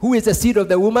serpent. Who is the seed of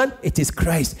the woman? It is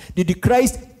Christ. Did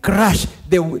Christ crush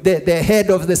the head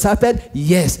of the serpent?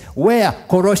 Yes. Where?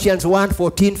 Colossians 1,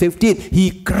 14, 15.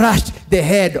 He crushed the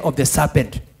head of the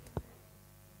serpent.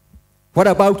 What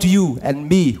about you and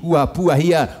me who are poor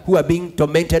here, who are being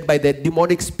tormented by the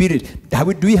demonic spirit?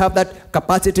 Do we have that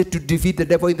capacity to defeat the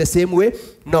devil in the same way?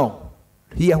 No.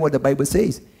 Hear what the Bible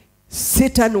says.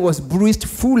 Satan was bruised,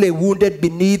 fully wounded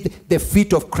beneath the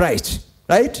feet of Christ.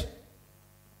 Right?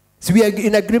 So we are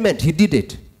in agreement. He did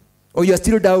it. Or you are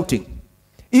still doubting?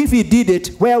 If he did it,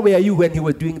 where were you when he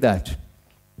was doing that?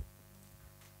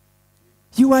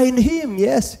 You are in him,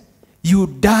 yes. You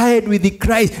died with the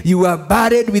Christ. You are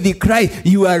buried with the Christ.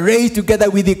 You are raised together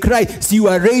with the Christ. So you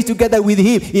are raised together with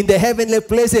him in the heavenly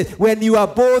places. When you are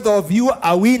both of you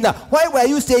a winner. Why were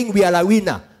you saying we are a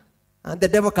winner? And the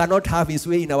devil cannot have his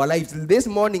way in our lives. This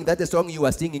morning, that's the song you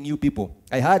were singing, you people.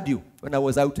 I heard you when I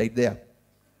was outside there.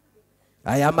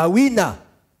 I am a winner.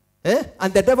 Eh?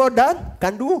 And the devil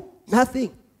can do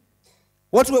nothing.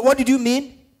 What did you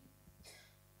mean?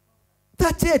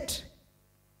 That's it.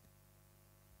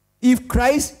 If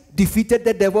Christ defeated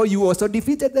the devil, you also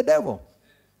defeated the devil.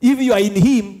 If you are in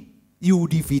him, you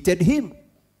defeated him.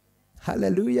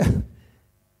 Hallelujah.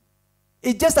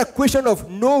 It's just a question of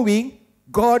knowing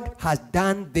God has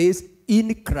done this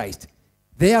in Christ.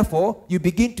 Therefore, you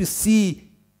begin to see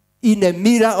in a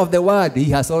mirror of the word, he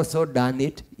has also done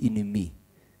it in me.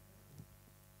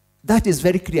 That is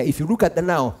very clear. If you look at the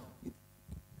now,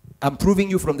 I'm proving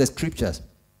you from the scriptures.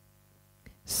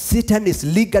 Satan is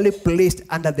legally placed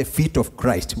under the feet of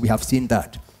Christ. We have seen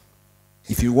that.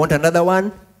 If you want another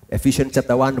one, Ephesians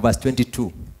chapter 1 verse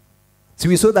 22. So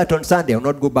we saw that on Sunday. I'll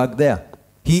not go back there.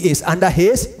 He is under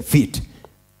his feet.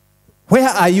 Where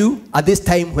are you at this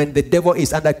time when the devil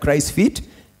is under Christ's feet?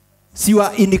 So you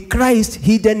are in Christ,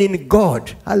 hidden in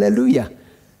God. Hallelujah.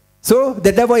 So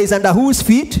the devil is under whose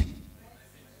feet?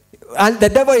 And the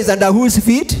devil is under whose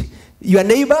feet? Your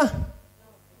neighbor?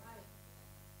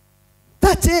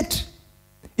 That's it.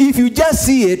 If you just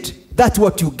see it, that's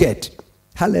what you get.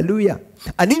 Hallelujah.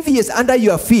 And if he is under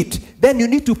your feet, then you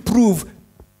need to prove.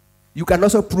 You can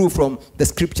also prove from the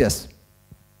scriptures.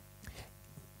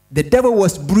 The devil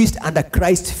was bruised under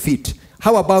Christ's feet.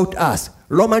 How about us?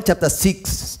 Romans chapter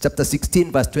 6, chapter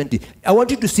 16, verse 20. I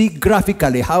want you to see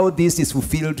graphically how this is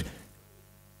fulfilled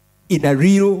in a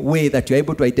real way that you're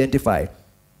able to identify.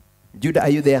 Judah, are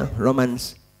you there?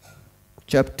 Romans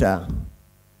chapter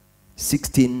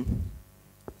 16,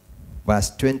 verse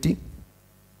 20.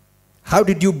 How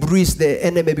did you bruise the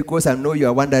enemy? Because I know you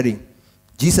are wondering.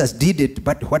 Jesus did it,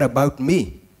 but what about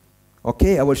me?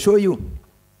 Okay, I will show you.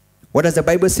 What does the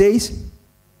Bible say?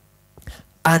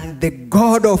 And the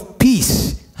God of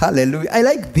peace. Hallelujah. I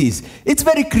like this. It's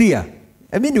very clear.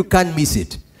 I mean, you can't miss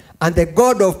it. And the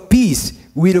God of peace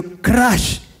will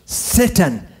crush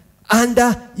Satan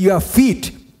under your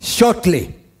feet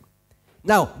shortly.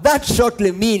 Now, that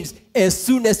shortly means as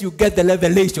soon as you get the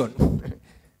revelation.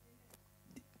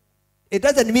 It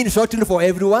doesn't mean shortly for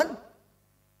everyone,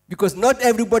 because not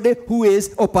everybody who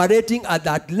is operating at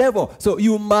that level. So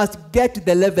you must get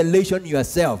the revelation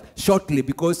yourself shortly,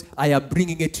 because I am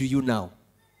bringing it to you now.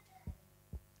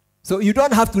 So you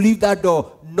don't have to leave that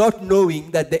door not knowing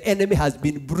that the enemy has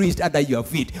been bruised under your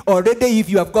feet. Already, if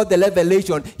you have got the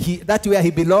revelation, that's where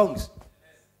he belongs.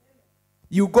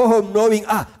 You go home knowing,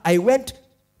 I went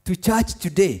to church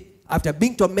today after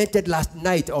being tormented last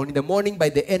night or in the morning by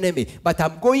the enemy, but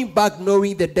I'm going back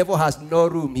knowing the devil has no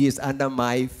room. He is under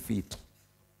my feet.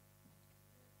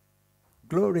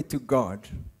 Glory to God.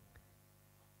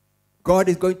 God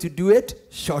is going to do it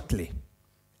shortly.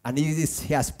 And he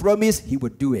has promised he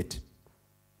would do it.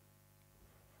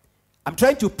 I'm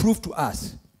trying to prove to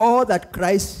us all that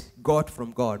Christ got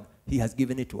from God, he has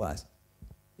given it to us.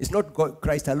 It's not God,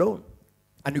 Christ alone.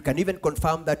 And you can even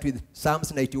confirm that with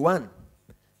Psalms 91.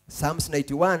 Psalms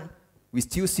 91, we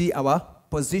still see our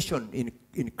position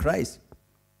in Christ.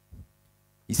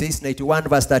 He says, 91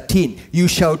 verse 13, you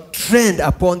shall tread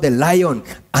upon the lion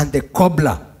and the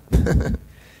cobbler,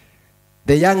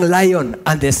 the young lion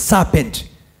and the serpent.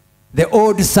 The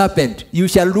old serpent, you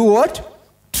shall do what?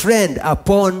 Tread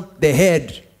upon the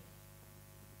head.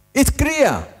 It's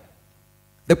clear.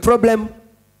 The problem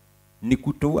ni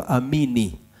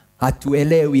kutoamini.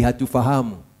 Hatuelewi,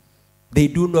 hatufahamu. They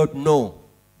do not know.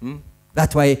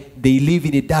 That's why they live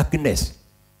in the darkness.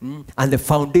 And the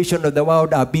foundation of the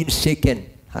world are being shaken.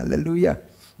 Hallelujah.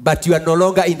 But you are no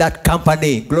longer in that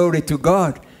company. Glory to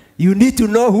God. You need to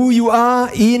know who you are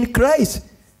in Christ.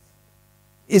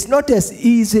 It's not as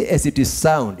easy as it is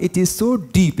sound. It is so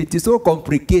deep. It is so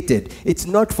complicated. It's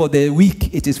not for the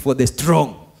weak. It is for the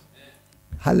strong.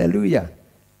 Hallelujah.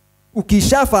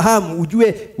 Ukishafahamu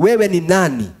ujue wewe ni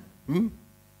nani.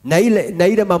 Na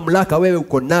ile mamlaka wewe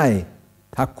uko naye.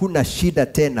 Hakuna shida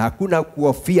tena. Hakuna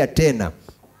kuhofia tena.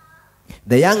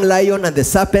 The young lion and the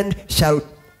serpent shall,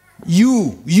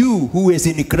 you who is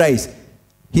in Christ.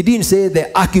 He didn't say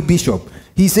the archbishop.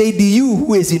 He said, you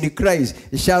who is in Christ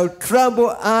shall tremble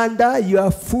under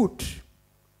your foot.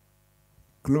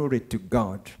 Glory to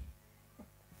God.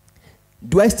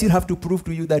 Do I still have to prove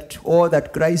to you that all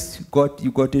that Christ got,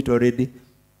 you got it already?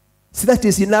 See, that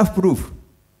is enough proof.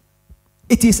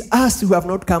 It is us who have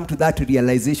not come to that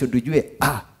realization. Do you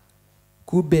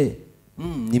kube,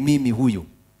 ni mimi huyu.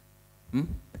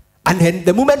 And then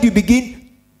the moment you begin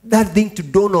that thing to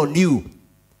dawn on you,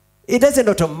 it doesn't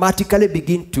automatically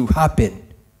begin to happen.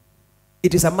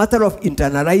 It is a matter of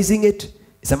internalizing it.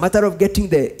 It's a matter of getting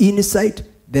the insight,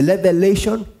 the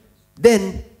revelation,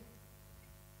 then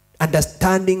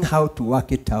understanding how to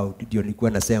work it out. Ndio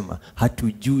nilikuwa nasema,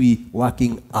 hatujui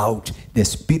working out the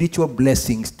spiritual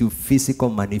blessings to physical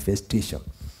manifestation.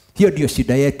 Hiyo ndio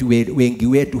shida yetu, wengi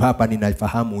wetu hapa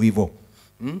ninafahamu hivyo.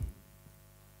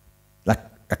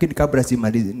 Lakini kabla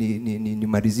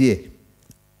nimalizie,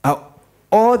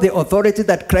 all the authority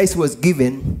that Christ was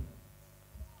given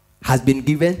has been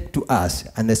given to us.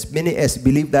 And as many as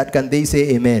believe that, can they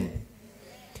say amen?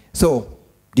 So,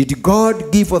 did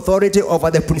God give authority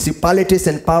over the principalities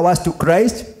and powers to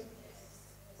Christ?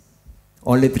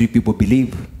 Only 3 people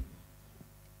believe.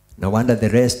 No wonder the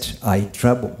rest are in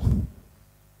trouble.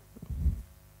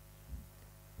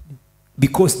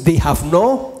 Because they have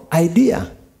no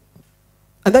idea.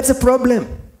 And that's a problem.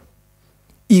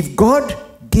 If God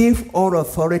gave all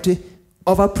authority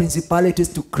over principalities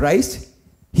to Christ,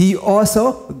 he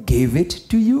also gave it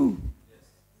to you.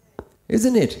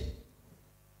 Isn't it?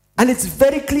 And it's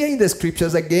very clear in the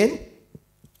scriptures again.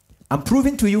 I'm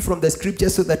proving to you from the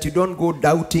scriptures so that you don't go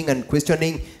doubting and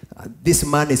questioning, this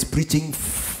man is preaching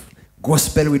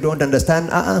gospel we don't understand.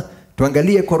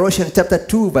 Tuangalie Colossians chapter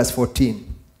 2 verse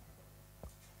 14.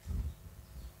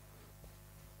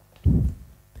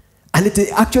 And it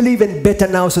is actually even better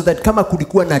now, so that kama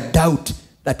kulikuwa na doubt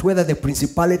that whether the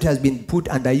principality has been put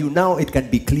under you, now it can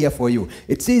be clear for you.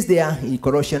 It says there in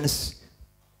Colossians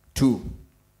 2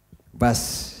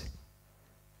 verse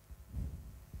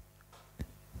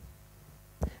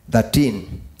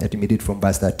 13. Let me read from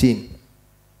verse 13.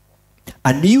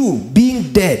 And you,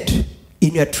 being dead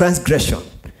in your transgression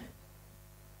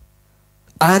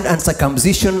and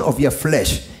uncircumcision of your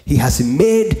flesh, he has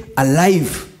made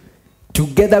alive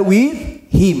together with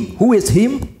him. Who is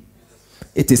him?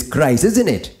 It is Christ, isn't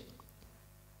it?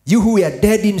 You who are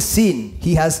dead in sin,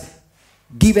 he has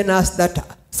given us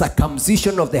that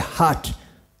circumcision of the heart,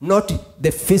 not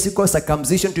the physical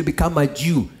circumcision to become a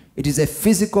Jew. It is a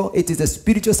physical, it is a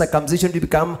spiritual circumcision to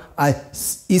become an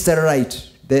Israelite,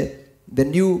 the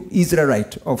new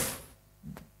Israelite of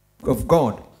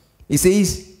God. He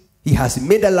says, he has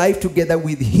made alive together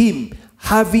with him,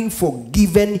 having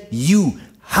forgiven you,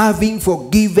 having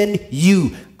forgiven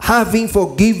you, having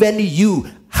forgiven you,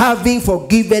 having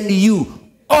forgiven you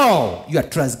all your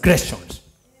transgressions.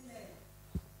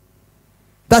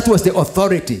 That was the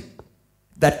authority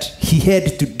that he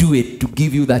had to do it, to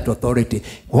give you that authority.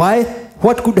 Why?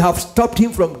 What could have stopped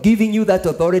him from giving you that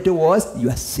authority was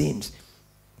your sins.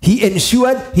 He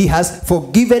ensured he has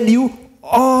forgiven you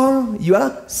all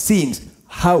your sins.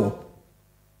 How?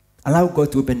 Allow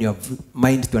God to open your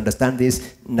mind to understand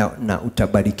this. Na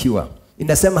utabarikiwa.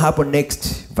 Inasema hapo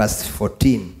next, verse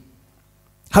 14.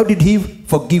 How did he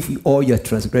forgive all your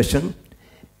transgression?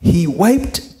 He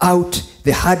wiped out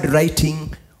the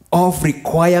handwriting of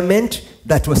requirement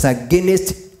that was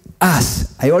against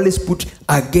us. I always put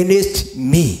against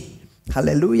me.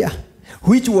 Hallelujah.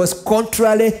 Which was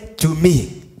contrary to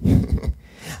me.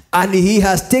 And he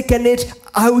has taken it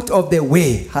out of the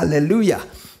way. Hallelujah.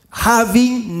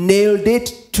 Having nailed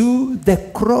it to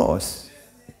the cross.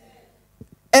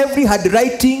 Every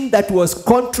handwriting that was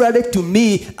contrary to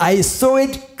me, I saw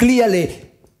it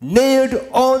clearly, nailed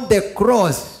on the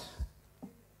cross.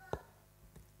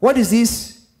 What is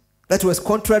this that was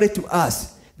contrary to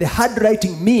us? The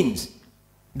handwriting means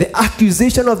the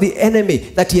accusation of the enemy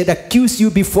that he had accused you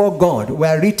before God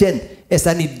were written as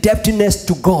an indebtedness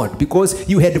to God because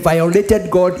you had violated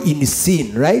God in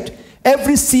sin, right?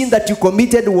 Every sin that you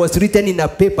committed was written in a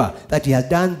paper that he has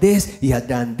done this, he has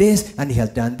done this, and he has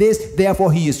done this.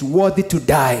 Therefore, he is worthy to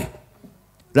die.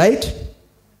 Right?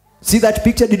 See that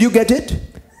picture? Did you get it?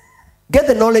 Get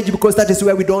the knowledge, because that is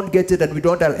where we don't get it and we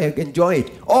don't enjoy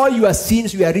it. All your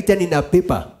sins were written in a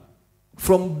paper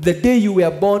from the day you were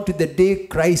born to the day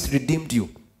Christ redeemed you.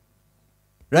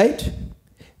 Right?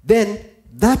 Then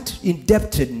that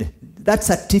indebtedness, that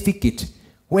certificate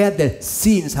where the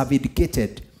sins have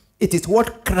indicated, it is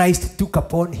what Christ took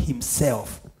upon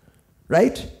himself,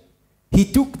 right? He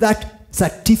took that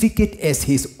certificate as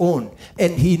his own,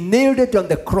 and he nailed it on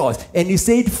the cross, and he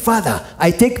said, Father, I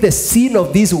take the sin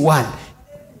of this one.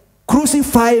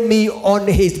 Crucify me on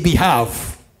his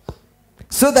behalf,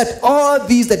 so that all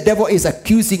these the devil is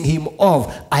accusing him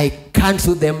of, I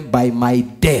cancel them by my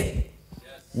death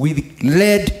with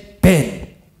lead pen.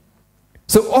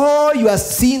 So all your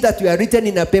sins that were written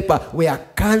in a paper were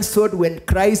cancelled when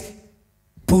Christ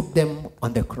put them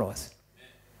on the cross.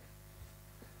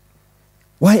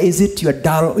 Why is it you're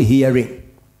dull hearing?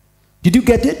 Did you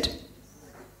get it?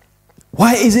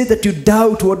 Why is it that you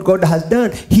doubt what God has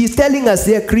done? He's telling us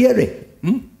there clearly.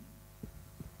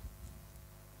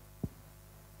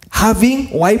 Having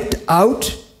wiped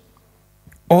out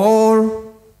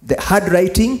all the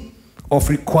handwriting of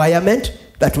requirement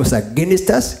that was against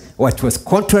us, what was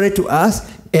contrary to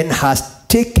us, and has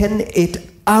taken it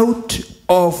out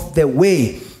of the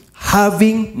way,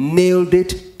 having nailed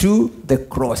it to the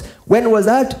cross. When was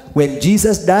that? When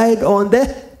Jesus died on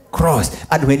the cross.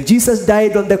 And when Jesus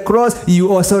died on the cross,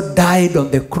 you also died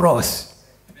on the cross.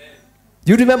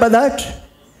 Do you remember that?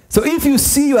 So if you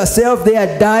see yourself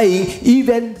there dying,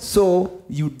 even so,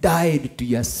 you died to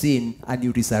your sin and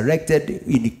you resurrected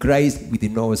in Christ with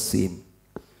no sin.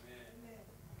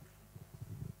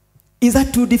 Is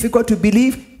that too difficult to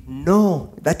believe?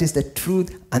 No, that is the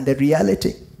truth and the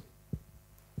reality.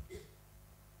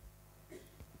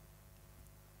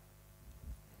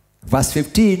 Verse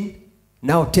 15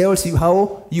 now tells you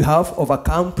how you have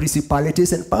overcome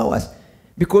principalities and powers.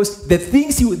 Because the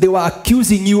things they were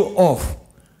accusing you of,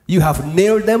 you have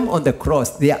nailed them on the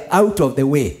cross. They are out of the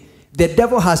way. The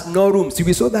devil has no room. See,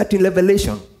 we saw that in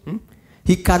Revelation.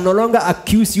 He can no longer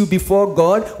accuse you before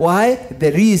God. Why?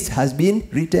 The wreath has been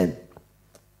written.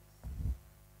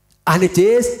 And it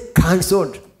is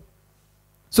cancelled.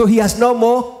 So he has no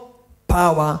more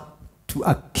power to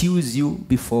accuse you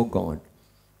before God.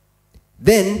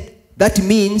 Then that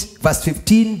means verse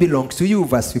 15 belongs to you.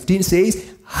 Verse 15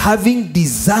 says, having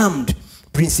disarmed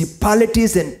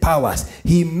principalities and powers,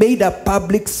 he made a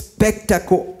public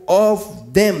spectacle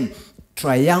of them,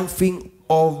 triumphing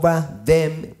over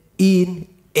them in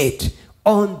it.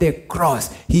 On the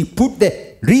cross. He put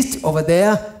the wrist over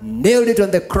there, nailed it on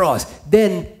the cross.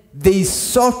 Then they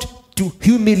sought to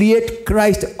humiliate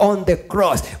Christ on the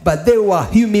cross, but they were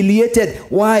humiliated.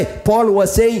 Why? Paul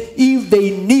was saying, if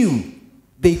they knew,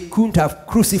 they couldn't have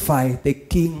crucified the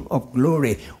King of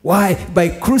Glory. Why? By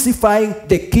crucifying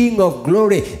the King of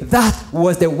Glory, that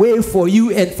was the way for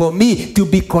you and for me to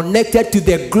be connected to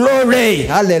the glory.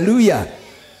 Hallelujah.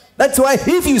 That's why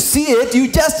if you see it, you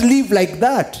just live like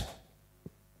that.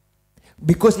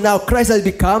 Because now Christ has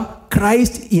become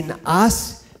Christ in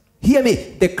us. Hear me.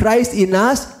 The Christ in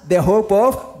us, the hope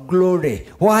of glory.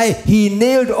 Why? He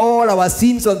nailed all our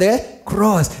sins on the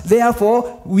cross.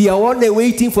 Therefore, we are only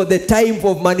waiting for the time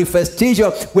of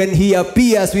manifestation. When he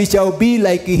appears, we shall be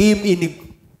like him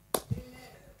in.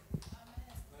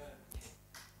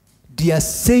 Dear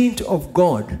saint of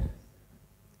God,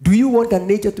 do you want an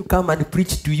angel to come and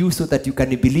preach to you so that you can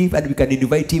believe and we can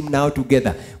invite him now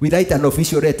together? We write an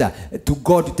official letter to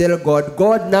God to tell God,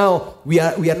 God, now we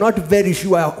are not very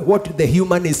sure what the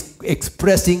human is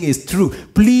expressing is true.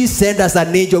 Please send us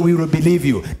an angel, we will believe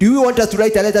you. Do you want us to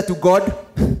write a letter to God?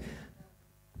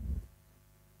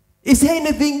 Is there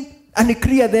anything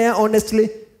unclear there, honestly?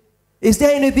 Is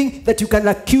there anything that you can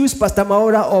accuse Pastor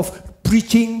Mwaura of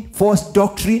preaching false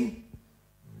doctrine?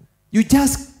 You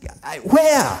just,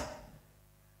 where?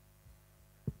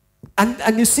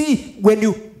 And you see, when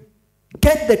you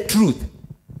get the truth,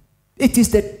 it is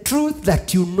the truth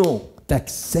that you know that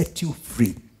sets you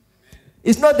free.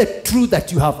 It's not the truth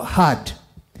that you have heard.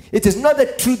 It is not the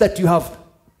truth that you have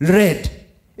read.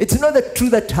 It's not the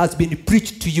truth that has been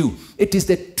preached to you. It is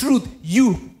the truth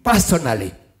you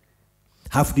personally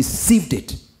have received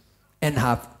it and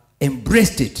have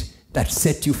embraced it that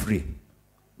set you free.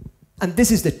 And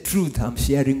this is the truth I'm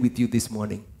sharing with you this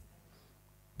morning.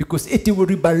 Because it will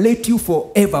liberate you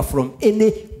forever from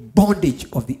any bondage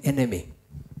of the enemy.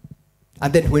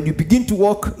 And then when you begin to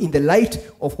walk in the light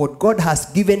of what God has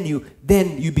given you,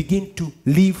 then you begin to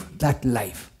live that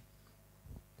life.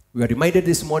 We are reminded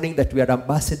this morning that we are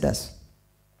ambassadors.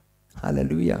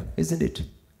 Hallelujah, isn't it?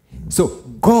 So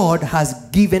God has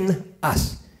given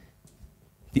us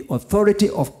the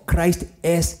authority of Christ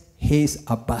as his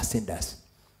ambassadors.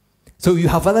 So you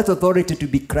have that authority to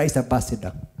be Christ's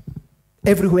ambassador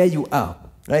everywhere you are,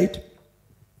 right?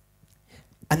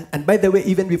 And by the way,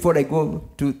 even before I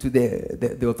go to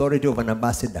the authority of an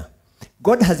ambassador,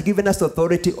 God has given us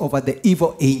authority over the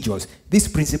evil angels, these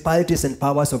principalities and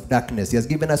powers of darkness. He has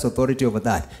given us authority over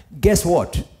that. Guess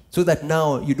what? So that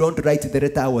now you don't write the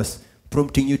letter I was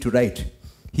prompting you to write.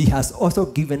 He has also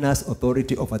given us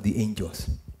authority over the angels.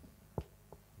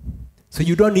 So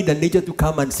you don't need an angel to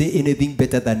come and say anything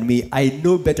better than me. I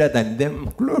know better than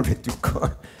them. Glory to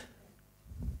God.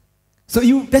 So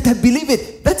you better believe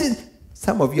it. That is,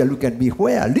 some of you are looking at me.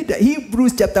 Where?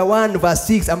 Hebrews chapter 1 verse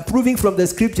 6. I'm proving from the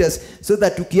scriptures so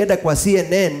that ukienda kwa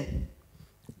CNN,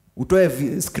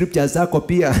 utoe scriptures zako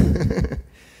pia.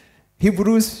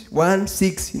 Hebrews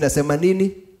 1:6 inasema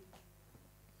nini?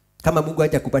 Kama Mungu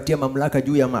hajakupatia mamlaka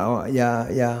juu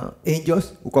ya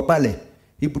angels, uko pale.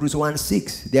 Hebrews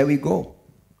 1:6, there we go.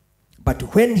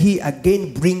 But when he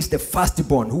again brings the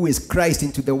firstborn, who is Christ,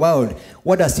 into the world,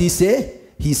 what does he say?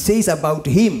 He says about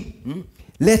him,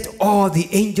 let all the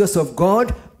angels of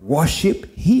God worship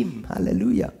him.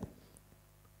 Hallelujah.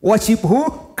 Worship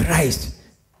who? Christ.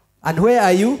 And where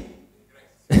are you?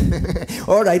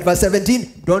 All right, verse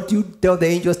 17. Don't you tell the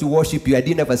angels to worship you. I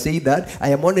didn't ever say that. I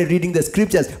am only reading the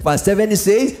scriptures. Verse 7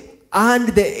 says, and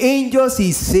the angels,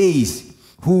 he says,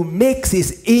 who makes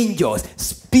his angels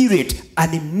spirit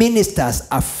and ministers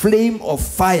a flame of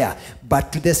fire.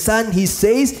 But to the Son he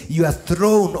says, your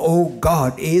throne, O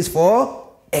God, is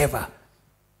forever.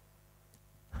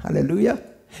 Hallelujah.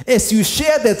 As you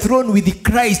share the throne with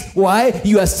Christ, why?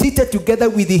 You are seated together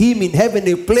with him in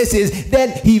heavenly places.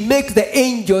 Then he makes the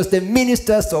angels the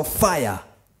ministers of fire.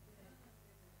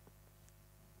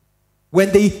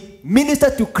 When they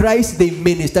minister to Christ, they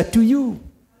minister to you.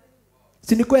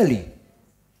 Si ni kweli?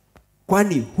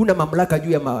 Kwani huna mamlaka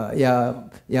juu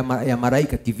ya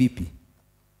malaika kivipi?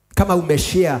 Kama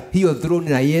umeshare hiyo throne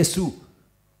na Yesu,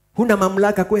 huna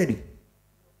mamlaka kweli?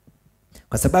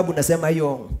 Kwa sababu nasema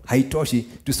hiyo haitoshi.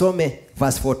 Tusome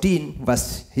verse 14,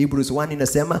 verse Hebrews 1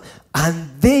 inasema,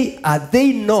 and are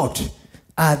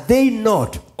they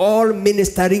not all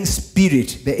ministering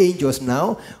spirit, the angels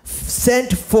now,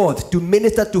 sent forth to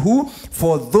minister to who?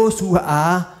 For those who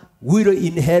will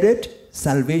inherit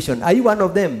salvation. Are you one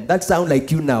of them? That sounds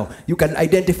like you now. You can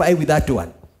identify with that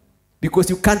one. Because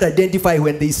you can't identify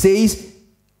when they says,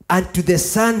 and to the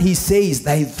Son he says,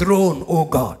 thy throne, O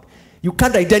God. You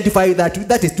can't identify that.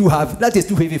 That is too heavy. That is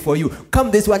too heavy for you. Come,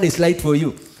 this one is light for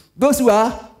you. Those who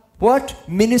are, what?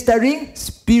 Ministering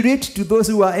spirit to those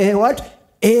who are, what?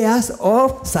 Heirs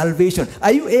of salvation.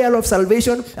 Are you heir of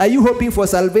salvation? Are you hoping for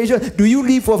salvation? Do you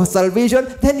live for salvation?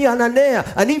 Then you are an heir.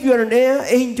 And if you are an heir,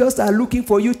 angels are looking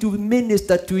for you to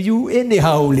minister to you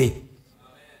anyhowly.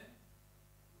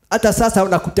 Hata sasa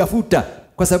unakutafuta.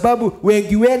 Kwa sababu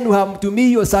wengi wenu hamtumii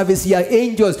hiyo service ya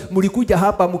angels. Mlikuja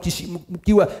hapa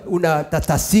mkiwa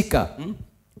unatatasika.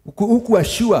 Huku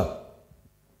ashua.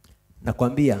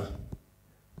 Nakwambia,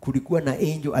 kulikuwa na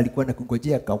angel alikuwa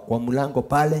anakungojea kwa mlango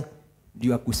pale.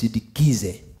 Ndio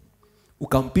akusindikize.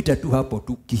 Ukampita tu hapo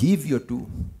tu kihivyo tu.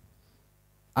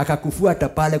 akakufuata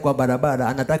pale kwa barabara,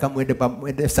 anataka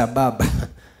mwende sababa.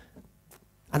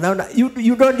 Anaona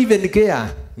you don't even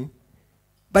care.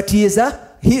 But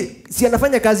si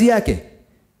anafanya kazi yake.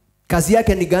 Kazi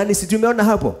yake ni gani? Si tumeona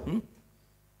hapo?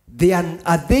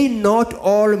 Are they not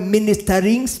all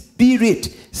ministering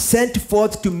spirit sent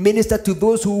forth to minister to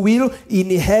those who will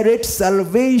inherit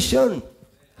salvation?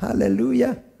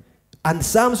 Hallelujah. And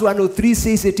Psalms 103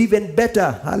 says it even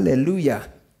better. Hallelujah.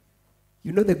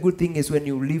 You know the good thing is when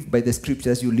you live by the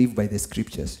scriptures, you live by the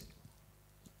scriptures.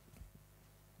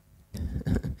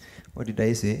 What did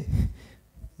I say?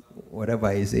 Whatever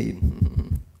I say.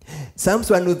 Psalms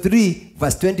 103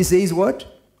 verse 20 says what?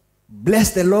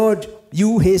 Bless the Lord,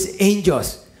 you his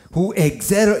angels, who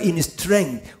excel in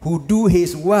strength, who do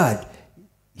his word,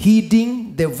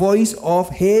 heeding the voice of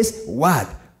his word.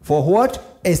 For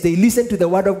what? As they listen to the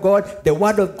word of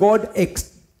God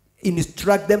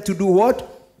instruct them to do what?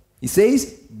 He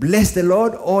says, bless the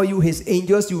Lord, all you his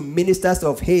angels, you ministers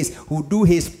of his, who do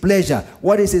his pleasure.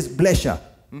 What is his pleasure?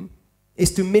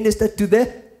 Is to minister to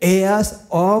the heirs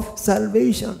of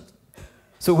salvation.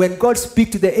 So when God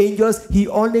speaks to the angels, he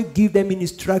only gives them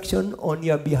instruction on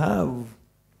your behalf.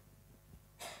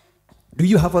 Do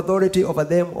you have authority over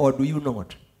them or do you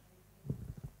not?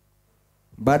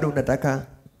 Bado unataka.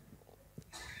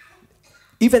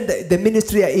 Even the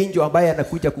ministry of angel ambaye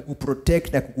anakuja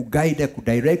kukuprotect na kukuguide na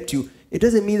kudirect you, it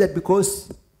doesn't mean that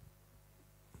because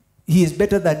he is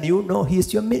better than you. No,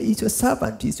 he's your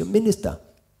servant, he's your minister.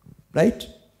 Right?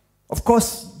 Of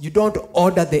course, you don't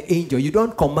order the angel, you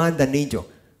don't command an angel.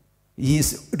 He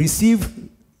is received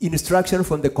instruction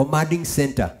from the commanding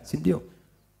center.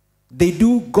 They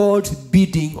do God's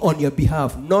bidding on your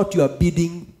behalf, not your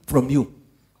bidding from you.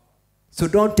 So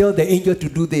don't tell the angel to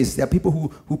do this. There are people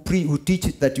who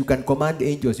teach that you can command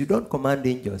angels. You don't command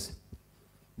angels.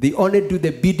 They only do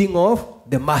the bidding of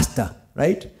the master,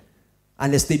 right?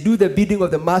 And as they do the bidding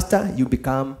of the master, you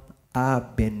become a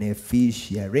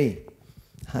beneficiary.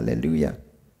 Hallelujah.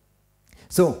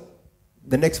 So,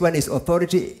 the next one is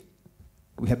authority.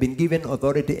 We have been given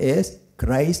authority as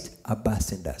Christ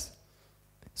ambassadors.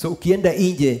 So, ukienda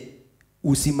nje,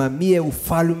 usimamie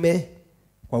ufalme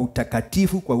kwa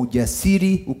utakatifu, kwa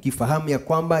ujasiri, ukifahamu ya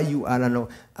kwamba you are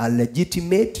a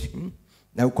legitimate,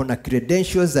 na uko na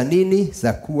credentials za nini,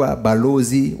 za kuwa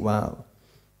balozi wa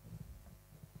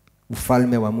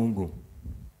ufalme wa Mungu.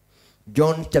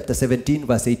 John chapter 17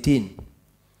 verse 18.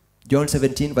 John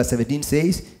 17 verse 17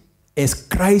 says, as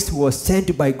Christ was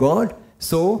sent by God,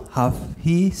 so have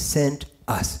he sent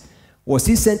us. Was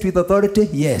he sent with authority?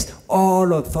 Yes.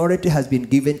 All authority has been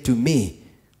given to me.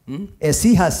 As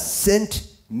he has sent,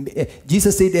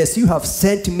 Jesus said, as you have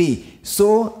sent me,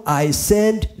 so I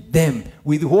send them.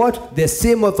 With what? The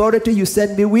same authority you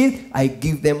sent me with, I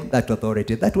give them that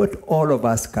authority. That's what all of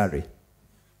us carry.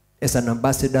 As an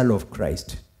ambassador of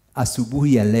Christ.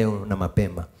 Asubuhi ya leo na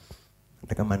mapema.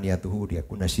 Hata kama ni adhuhuri,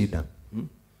 hakuna shida.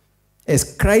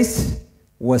 As Christ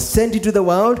was sent into the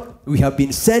world, we have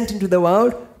been sent into the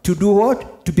world to do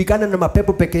what? Tupigana na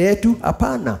mapepo peke yetu?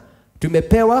 Hapana.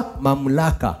 Tumepewa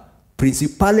mamlaka.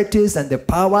 Principalities and the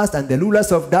powers and the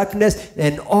rulers of darkness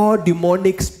and all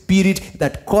demonic spirit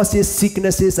that causes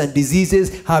sicknesses and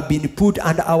diseases have been put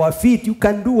under our feet. You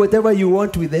can do whatever you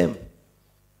want with them.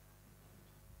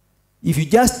 If you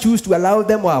just choose to allow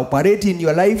them to operate in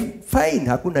your life, fine,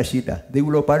 hakuna shida. They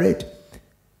will operate.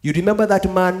 You remember that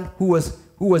man who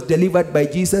was delivered by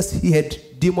Jesus? He had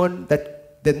demon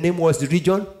that the name was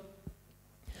Region.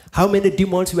 How many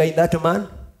demons were in that man?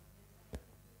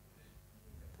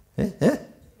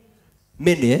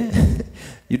 Many,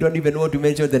 You don't even want to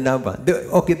mention the number. There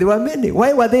were many.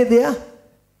 Why were they there?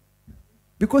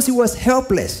 Because he was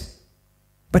helpless.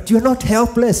 But you're not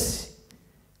helpless.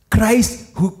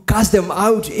 Christ, who cast them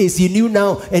out, is in you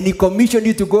now, and he commissioned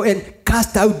you to go and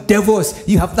cast out devils.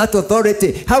 You have that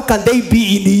authority. How can they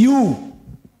be in you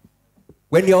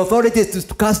when your authority is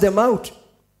to cast them out?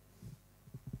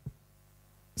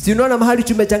 Si unaona mahali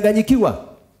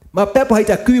tumechanganyikiwa? Mapepo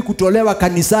haitakiwi kutolewa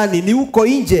kanisani, ni uko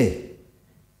nje.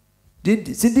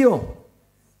 Si ndio?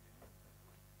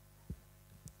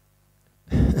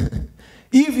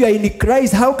 If you are in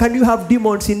Christ, how can you have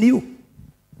demons in you?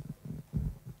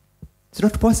 It's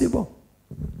not possible.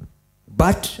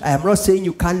 But I am not saying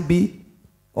you can't be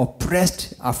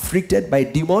oppressed, afflicted by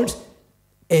demons,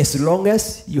 as long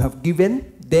as you have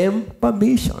given them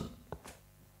permission.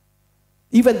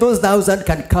 Even those 1,000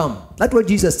 can come. That's what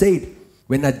Jesus said.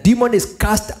 When a demon is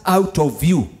cast out of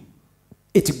you,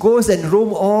 it goes and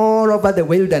roams all over the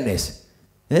wilderness.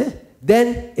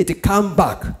 Then it comes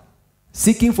back,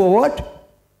 seeking for what?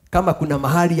 kama kuna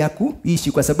mahali ya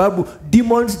kuishi, kwa sababu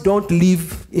demons don't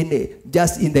live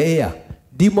just in the air.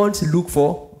 Demons look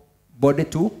for body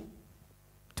to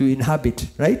inhabit,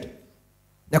 right?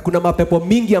 Na kuna mapepo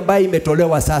mingi ambayo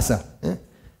imetolewa sasa,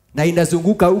 na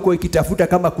inazunguka huko ikitafuta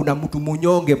kama kuna mtu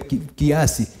munyonge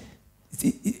kiasi.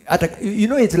 You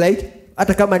know, it's like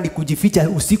hata kama ni kujificha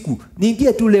usiku,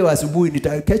 niingie tu leo asubuhi,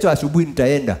 kesho asubuhi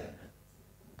nitaenda.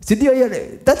 Si ndio hiyo?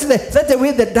 That's the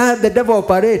way the devil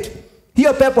operate.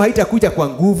 Hiyo pepo haitakuja kwa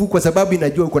nguvu kwa sababu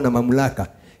inajua uko na mamlaka.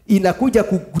 Inakuja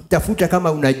kutafuta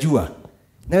kama unajua.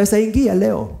 Naweza ingia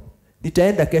leo,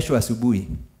 nitaenda kesho asubuhi.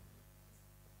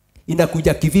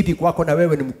 Inakuja kivipi kwako na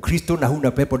wewe ni Mkristo na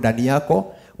huna pepo ndani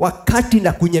yako? Wakati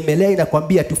na kunyemelea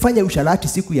inakwambia tufanye usharati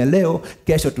siku ya leo,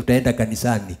 kesho tutaenda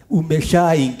kanisani.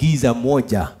 Umeshaingiza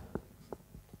moja.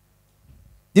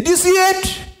 Did you see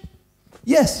it?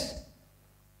 Yes.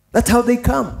 That's how they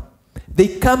come. They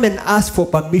come and ask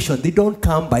for permission. They don't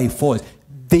come by force.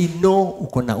 They know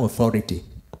uko na authority.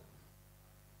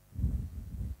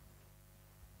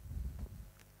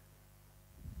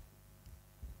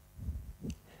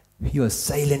 Hiyo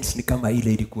silence ni kama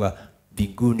ile ilikuwa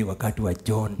mbinguni wakati wa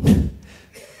John.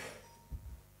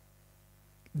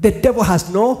 The devil has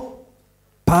no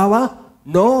power,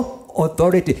 no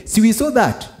authority. See, we saw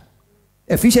that.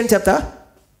 Ephesians chapter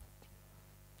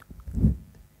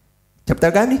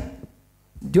gani?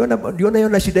 Ndiona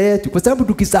yona shida yetu. Kwa sababu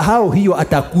tukisahau hiyo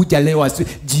atakuja leo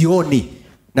jioni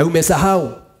na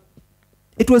umesahau.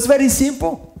 It was very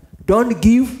simple. Don't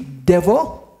give devil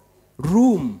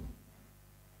room.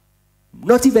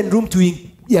 Not even room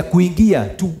ya kuingia,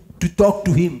 to talk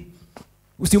to him.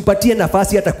 Usimpatie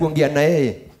nafasi hata kuongea na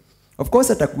yeye. Of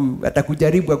course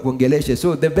atakujaribu kuongelesha.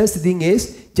 So the best thing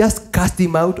is just cast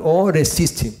him out or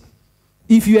resist him.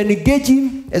 If you engage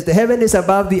him as the heaven is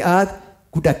above the earth,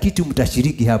 kuna kitu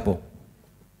mtashiriki hapo.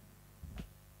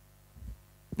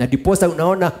 Na diposa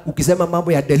unaona ukisema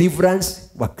mambo ya deliverance,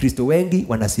 Wakristo wengi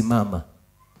wanasimama.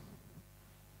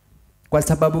 Kwa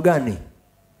sababu gani?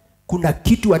 Kuna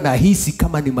kitu wanahisi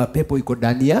kama ni mapepo iko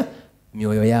ndani ya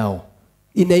mioyo yao.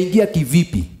 Inaingia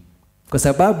kivipi? Kwa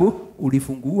sababu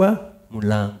ulifungua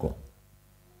mlango.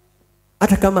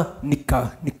 Hata kama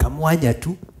nikamwanya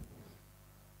tu.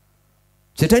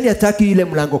 Shetani hataki ile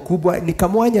mlango kubwa,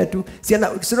 nikamwanya tu.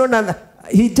 Siona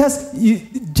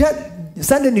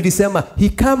Sunday nilisema he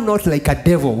come not like a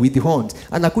devil with horns.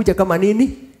 Anakuja kama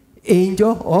nini?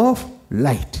 Angel of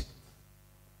light.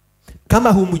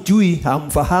 Kama humjui,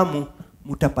 hamfahamu,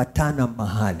 mtapatana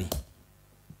mahali.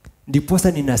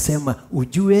 Ndiposa ninasema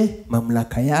ujue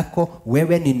mamlaka yako,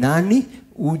 wewe ni nani,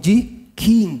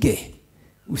 ujikinge.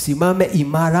 Usimame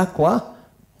imara kwa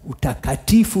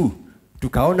utakatifu.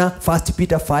 Tukaona 1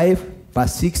 Peter 5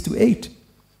 verse 6 to 8.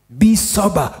 Be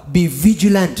sober, be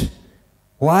vigilant.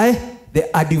 Why?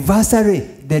 The adversary,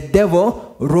 the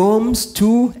devil, roams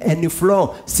to and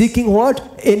fro, seeking what?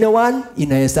 Anyone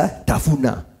inaweza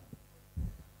tafuna.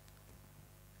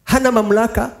 Hana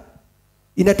mamlaka,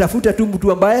 inatafuta tu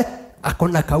mtu ambaye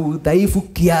akona kaudhaifu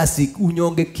kiasi,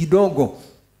 unyonge kidogo.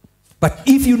 But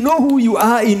if you know who you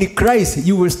are in Christ,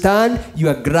 you will stand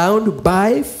your ground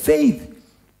by faith.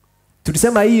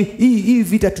 Tulisema hii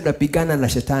vita tunapigana na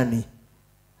shetani.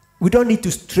 We don't need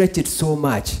to stretch it so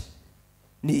much.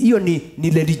 Hiyo ni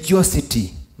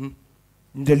religiosity.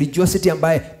 Religiosity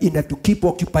ambaye to keep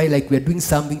occupied like we are doing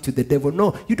something to the devil.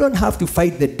 No, you don't have to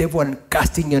fight the devil and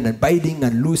casting and biting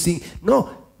and loosing. No,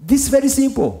 this is very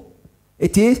simple.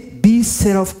 It is be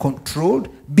self-controlled,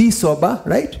 be sober,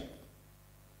 right?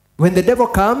 When the devil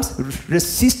comes,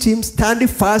 resist him, stand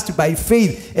fast by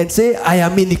faith and say, I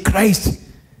am in Christ.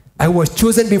 I was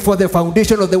chosen before the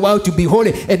foundation of the world to be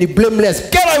holy and blameless.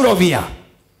 Get out of here.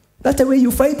 That's the way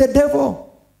you fight the devil.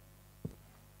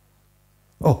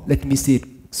 Oh, let me say it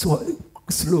so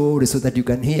slowly so that you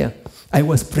can hear. I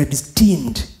was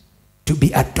predestined to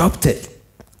be adopted,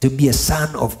 to be a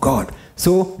son of God.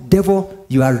 So, devil,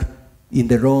 you are in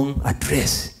the wrong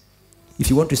address. If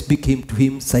you want to speak to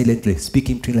him silently, speak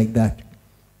him to him like that.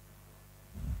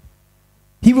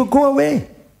 He will go away.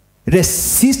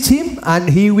 Resist him and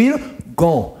he will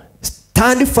go.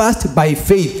 Stand fast by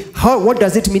faith. What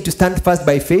does it mean to stand fast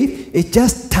by faith? It's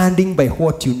just standing by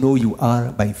what you know you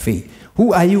are by faith.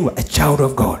 Who are you? A child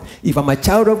of God. If I'm a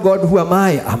child of God, who am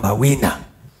I? I'm a winner.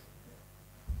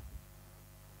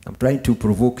 I'm trying to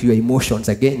provoke your emotions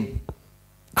again.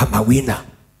 I'm a winner.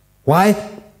 Why?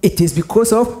 It is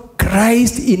because of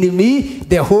Christ in me,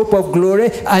 the hope of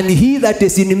glory, and he that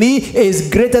is in me is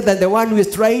greater than the one who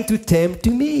is trying to tempt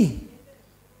me.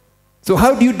 So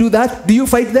how do you do that? Do you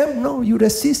fight them? No, you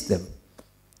resist them.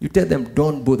 You tell them,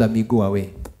 don't bother me, go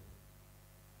away.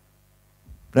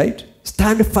 Right?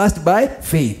 Stand fast by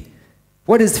faith.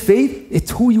 What is faith?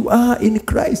 It's who you are in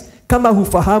Christ. Kama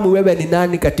hufahamu wewe ni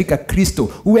nani katika Kristo,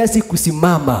 huwezi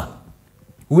kusimama,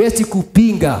 huwezi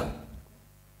kupinga.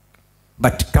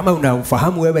 But kama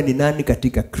unafahamu wewe ni nani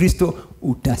katika Kristo,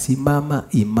 utasimama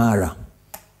imara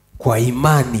kwa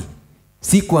imani.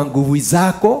 Si kwa nguvu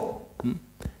zako,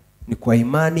 ni kwa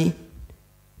imani,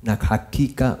 na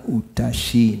hakika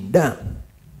utashinda.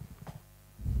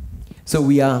 So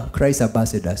we are Christ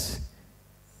ambassadors.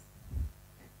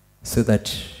 So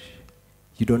that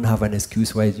you don't have an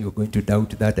excuse why you're going to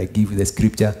doubt that. I give you the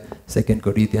scripture, 2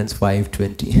 Corinthians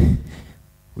 5:20.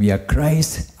 We are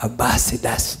Christ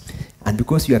ambassadors. And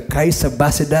because we are Christ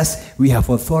ambassadors, we have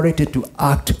authority to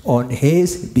act on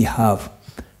his behalf.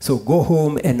 So go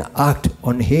home and act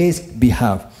on his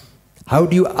behalf. How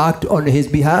do you act on his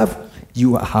behalf?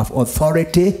 You have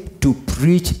authority to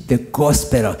preach the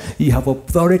gospel. You have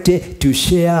authority to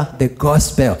share the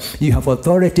gospel. You have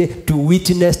authority to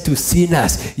witness to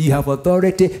sinners. You have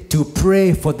authority to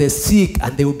pray for the sick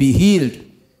and they will be healed.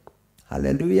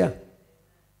 Hallelujah.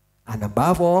 And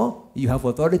above all, you have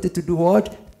authority to do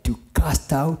what? To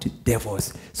cast out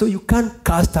devils. So you can't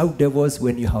cast out devils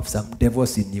when you have some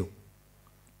devils in you.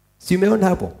 Si umeona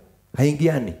hapo?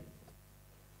 Haingiani.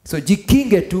 So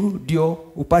jikinge tu ndio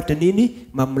upate nini?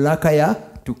 Mamlaka ya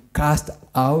to cast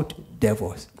out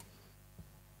devils.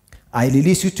 I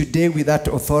release you today with that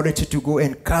authority to go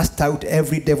and cast out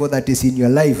every devil that is in your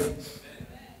life.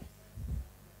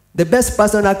 The best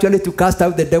person actually to cast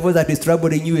out the devil that is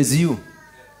troubling you is you.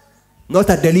 Not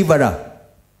a deliverer.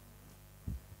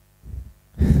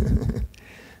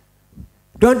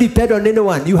 Don't depend on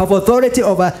anyone. You have authority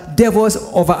over devils,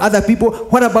 over other people.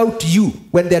 What about you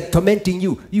when they're tormenting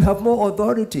you? You have more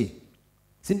authority.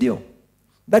 Sindio?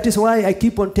 That is why I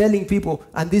keep on telling people,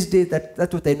 and these days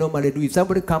that's what I normally do. If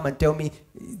somebody come and tell me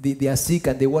they are sick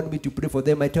and they want me to pray for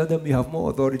them, I tell them you have more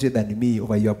authority than me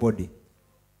over your body.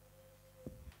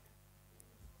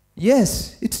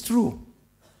 Yes, it's true.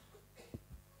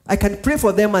 I can pray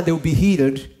for them and they will be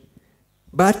healed,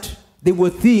 but they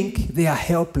will think they are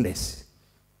helpless.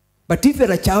 But if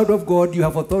you're a child of God, you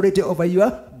have authority over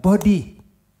your body.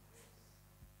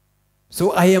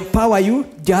 So I empower you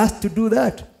just to do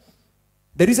that.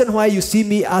 The reason why you see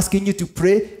me asking you to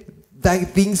pray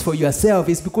things for yourself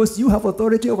is because you have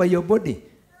authority over your body.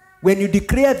 When you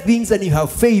declare things and you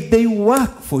have faith, they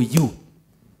work for you.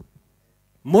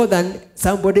 More than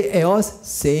somebody else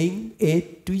saying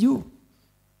it to you.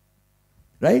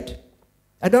 Right?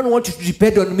 I don't want you to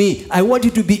depend on me. I want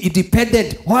you to be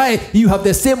independent. Why? You have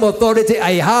the same authority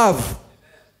I have.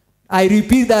 I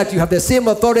repeat that. You have the same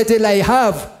authority I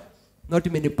have. Not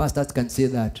many pastors can say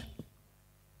that.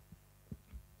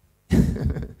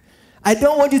 I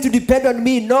don't want you to depend on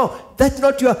me. No, that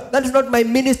is not my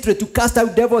ministry to cast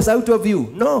out devils out of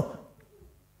you. No.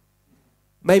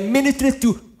 My ministry is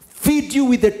to feed you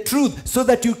with the truth so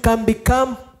that you can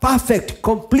become perfect,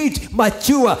 complete,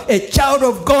 mature, a child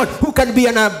of God who can be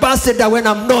an ambassador when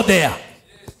I'm not there.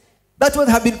 That's what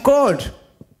I've been called.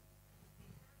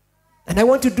 And I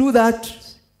want to do that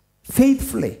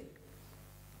faithfully.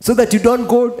 So that you don't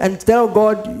go and tell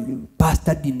God,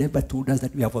 Pastor, he never told us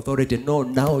that we have authority. No,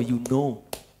 now you know.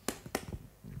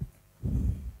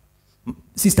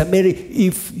 Sister Mary,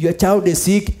 if your child is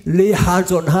sick, lay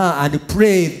hands on her and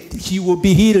pray, she will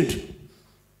be healed.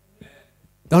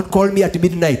 Don't call me at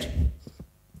midnight.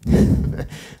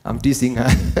 I'm teasing her.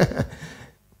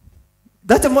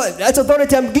 That's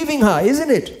authority I'm giving her, isn't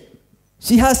it?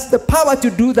 She has the power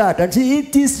to do that. And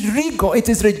it is legal. It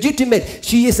is legitimate.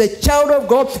 She is a child of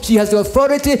God. She has the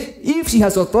authority. If she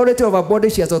has authority over her body,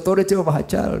 she has authority over her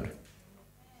child.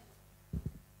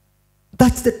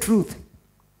 That's the truth.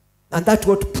 And that's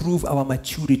what proves our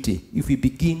maturity if we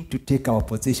begin to take our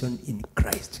position in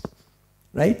Christ.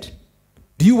 Right?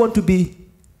 Do you want to be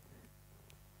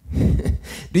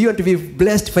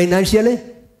blessed financially?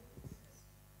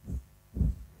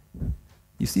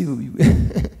 You see,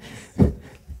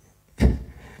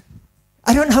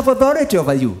 I don't have authority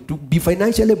over you to be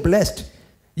financially blessed.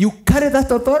 You carry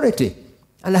that authority.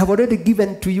 And I have already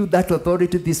given to you that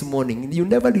authority this morning. You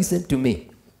never listened to me.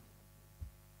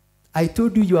 I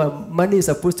told you your money is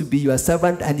supposed to be your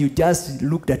servant, and you just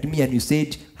looked at me and you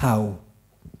said, how?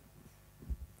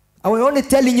 I was only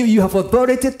telling you you have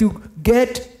authority to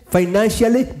get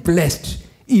financially blessed.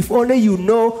 If only you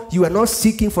know you are not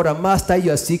seeking for a master,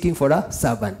 you are seeking for a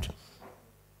servant.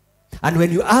 And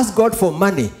when you ask God for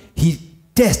money, He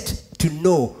tests to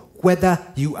know whether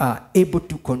you are able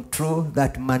to control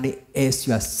that money as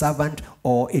your servant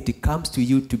or it comes to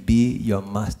you to be your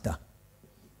master.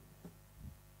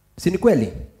 Si ni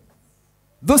kweli?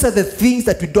 Those are the things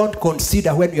that we don't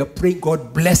consider when we are praying,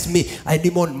 God bless me, I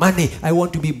need more money, I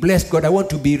want to be blessed, God, I want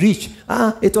to be rich.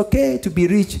 It's okay to be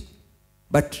rich,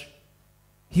 but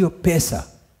hiyo pesa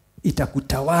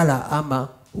itakutawala ama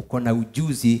uko na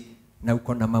ujuzi na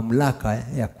uko na mamlaka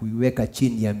ya kuiweka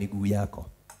chini ya miguu yako.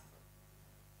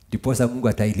 Ndiposa Mungu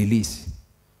ataililisi.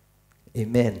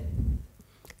 Amen.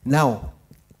 Know,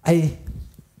 I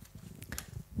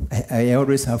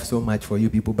always have so much for you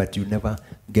people, but you never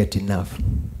get enough.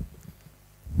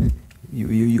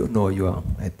 You know you are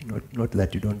not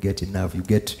that you don't get enough. You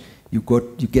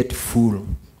get full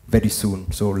very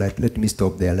soon. So let me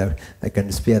stop there. I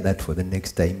can spare that for the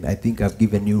next time. I think I've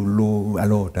given you a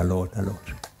lot.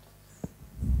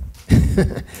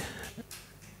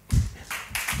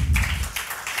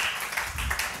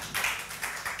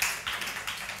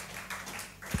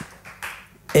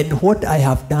 And what I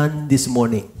have done this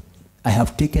morning, I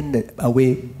have taken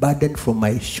away burden from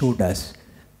my shoulders,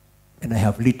 and I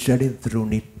have literally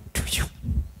thrown it to you.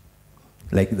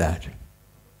 Like that.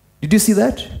 Did you see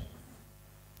that?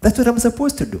 That's what I'm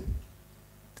supposed to do.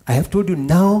 I have told you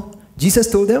now,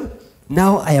 Jesus told them,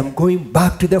 now I am going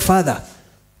back to the Father.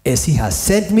 As he has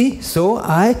sent me, so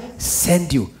I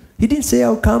send you. He didn't say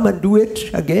I'll come and do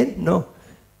it again. No.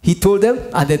 He told them,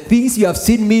 and the things you have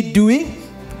seen me doing,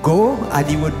 go and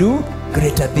you will do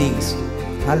greater things.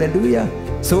 Hallelujah.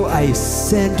 So I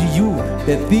send you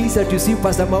the things that you see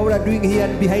Pastor Mwaura doing here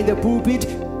and behind the pulpit.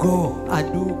 Go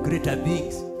and do greater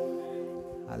things.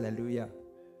 Hallelujah.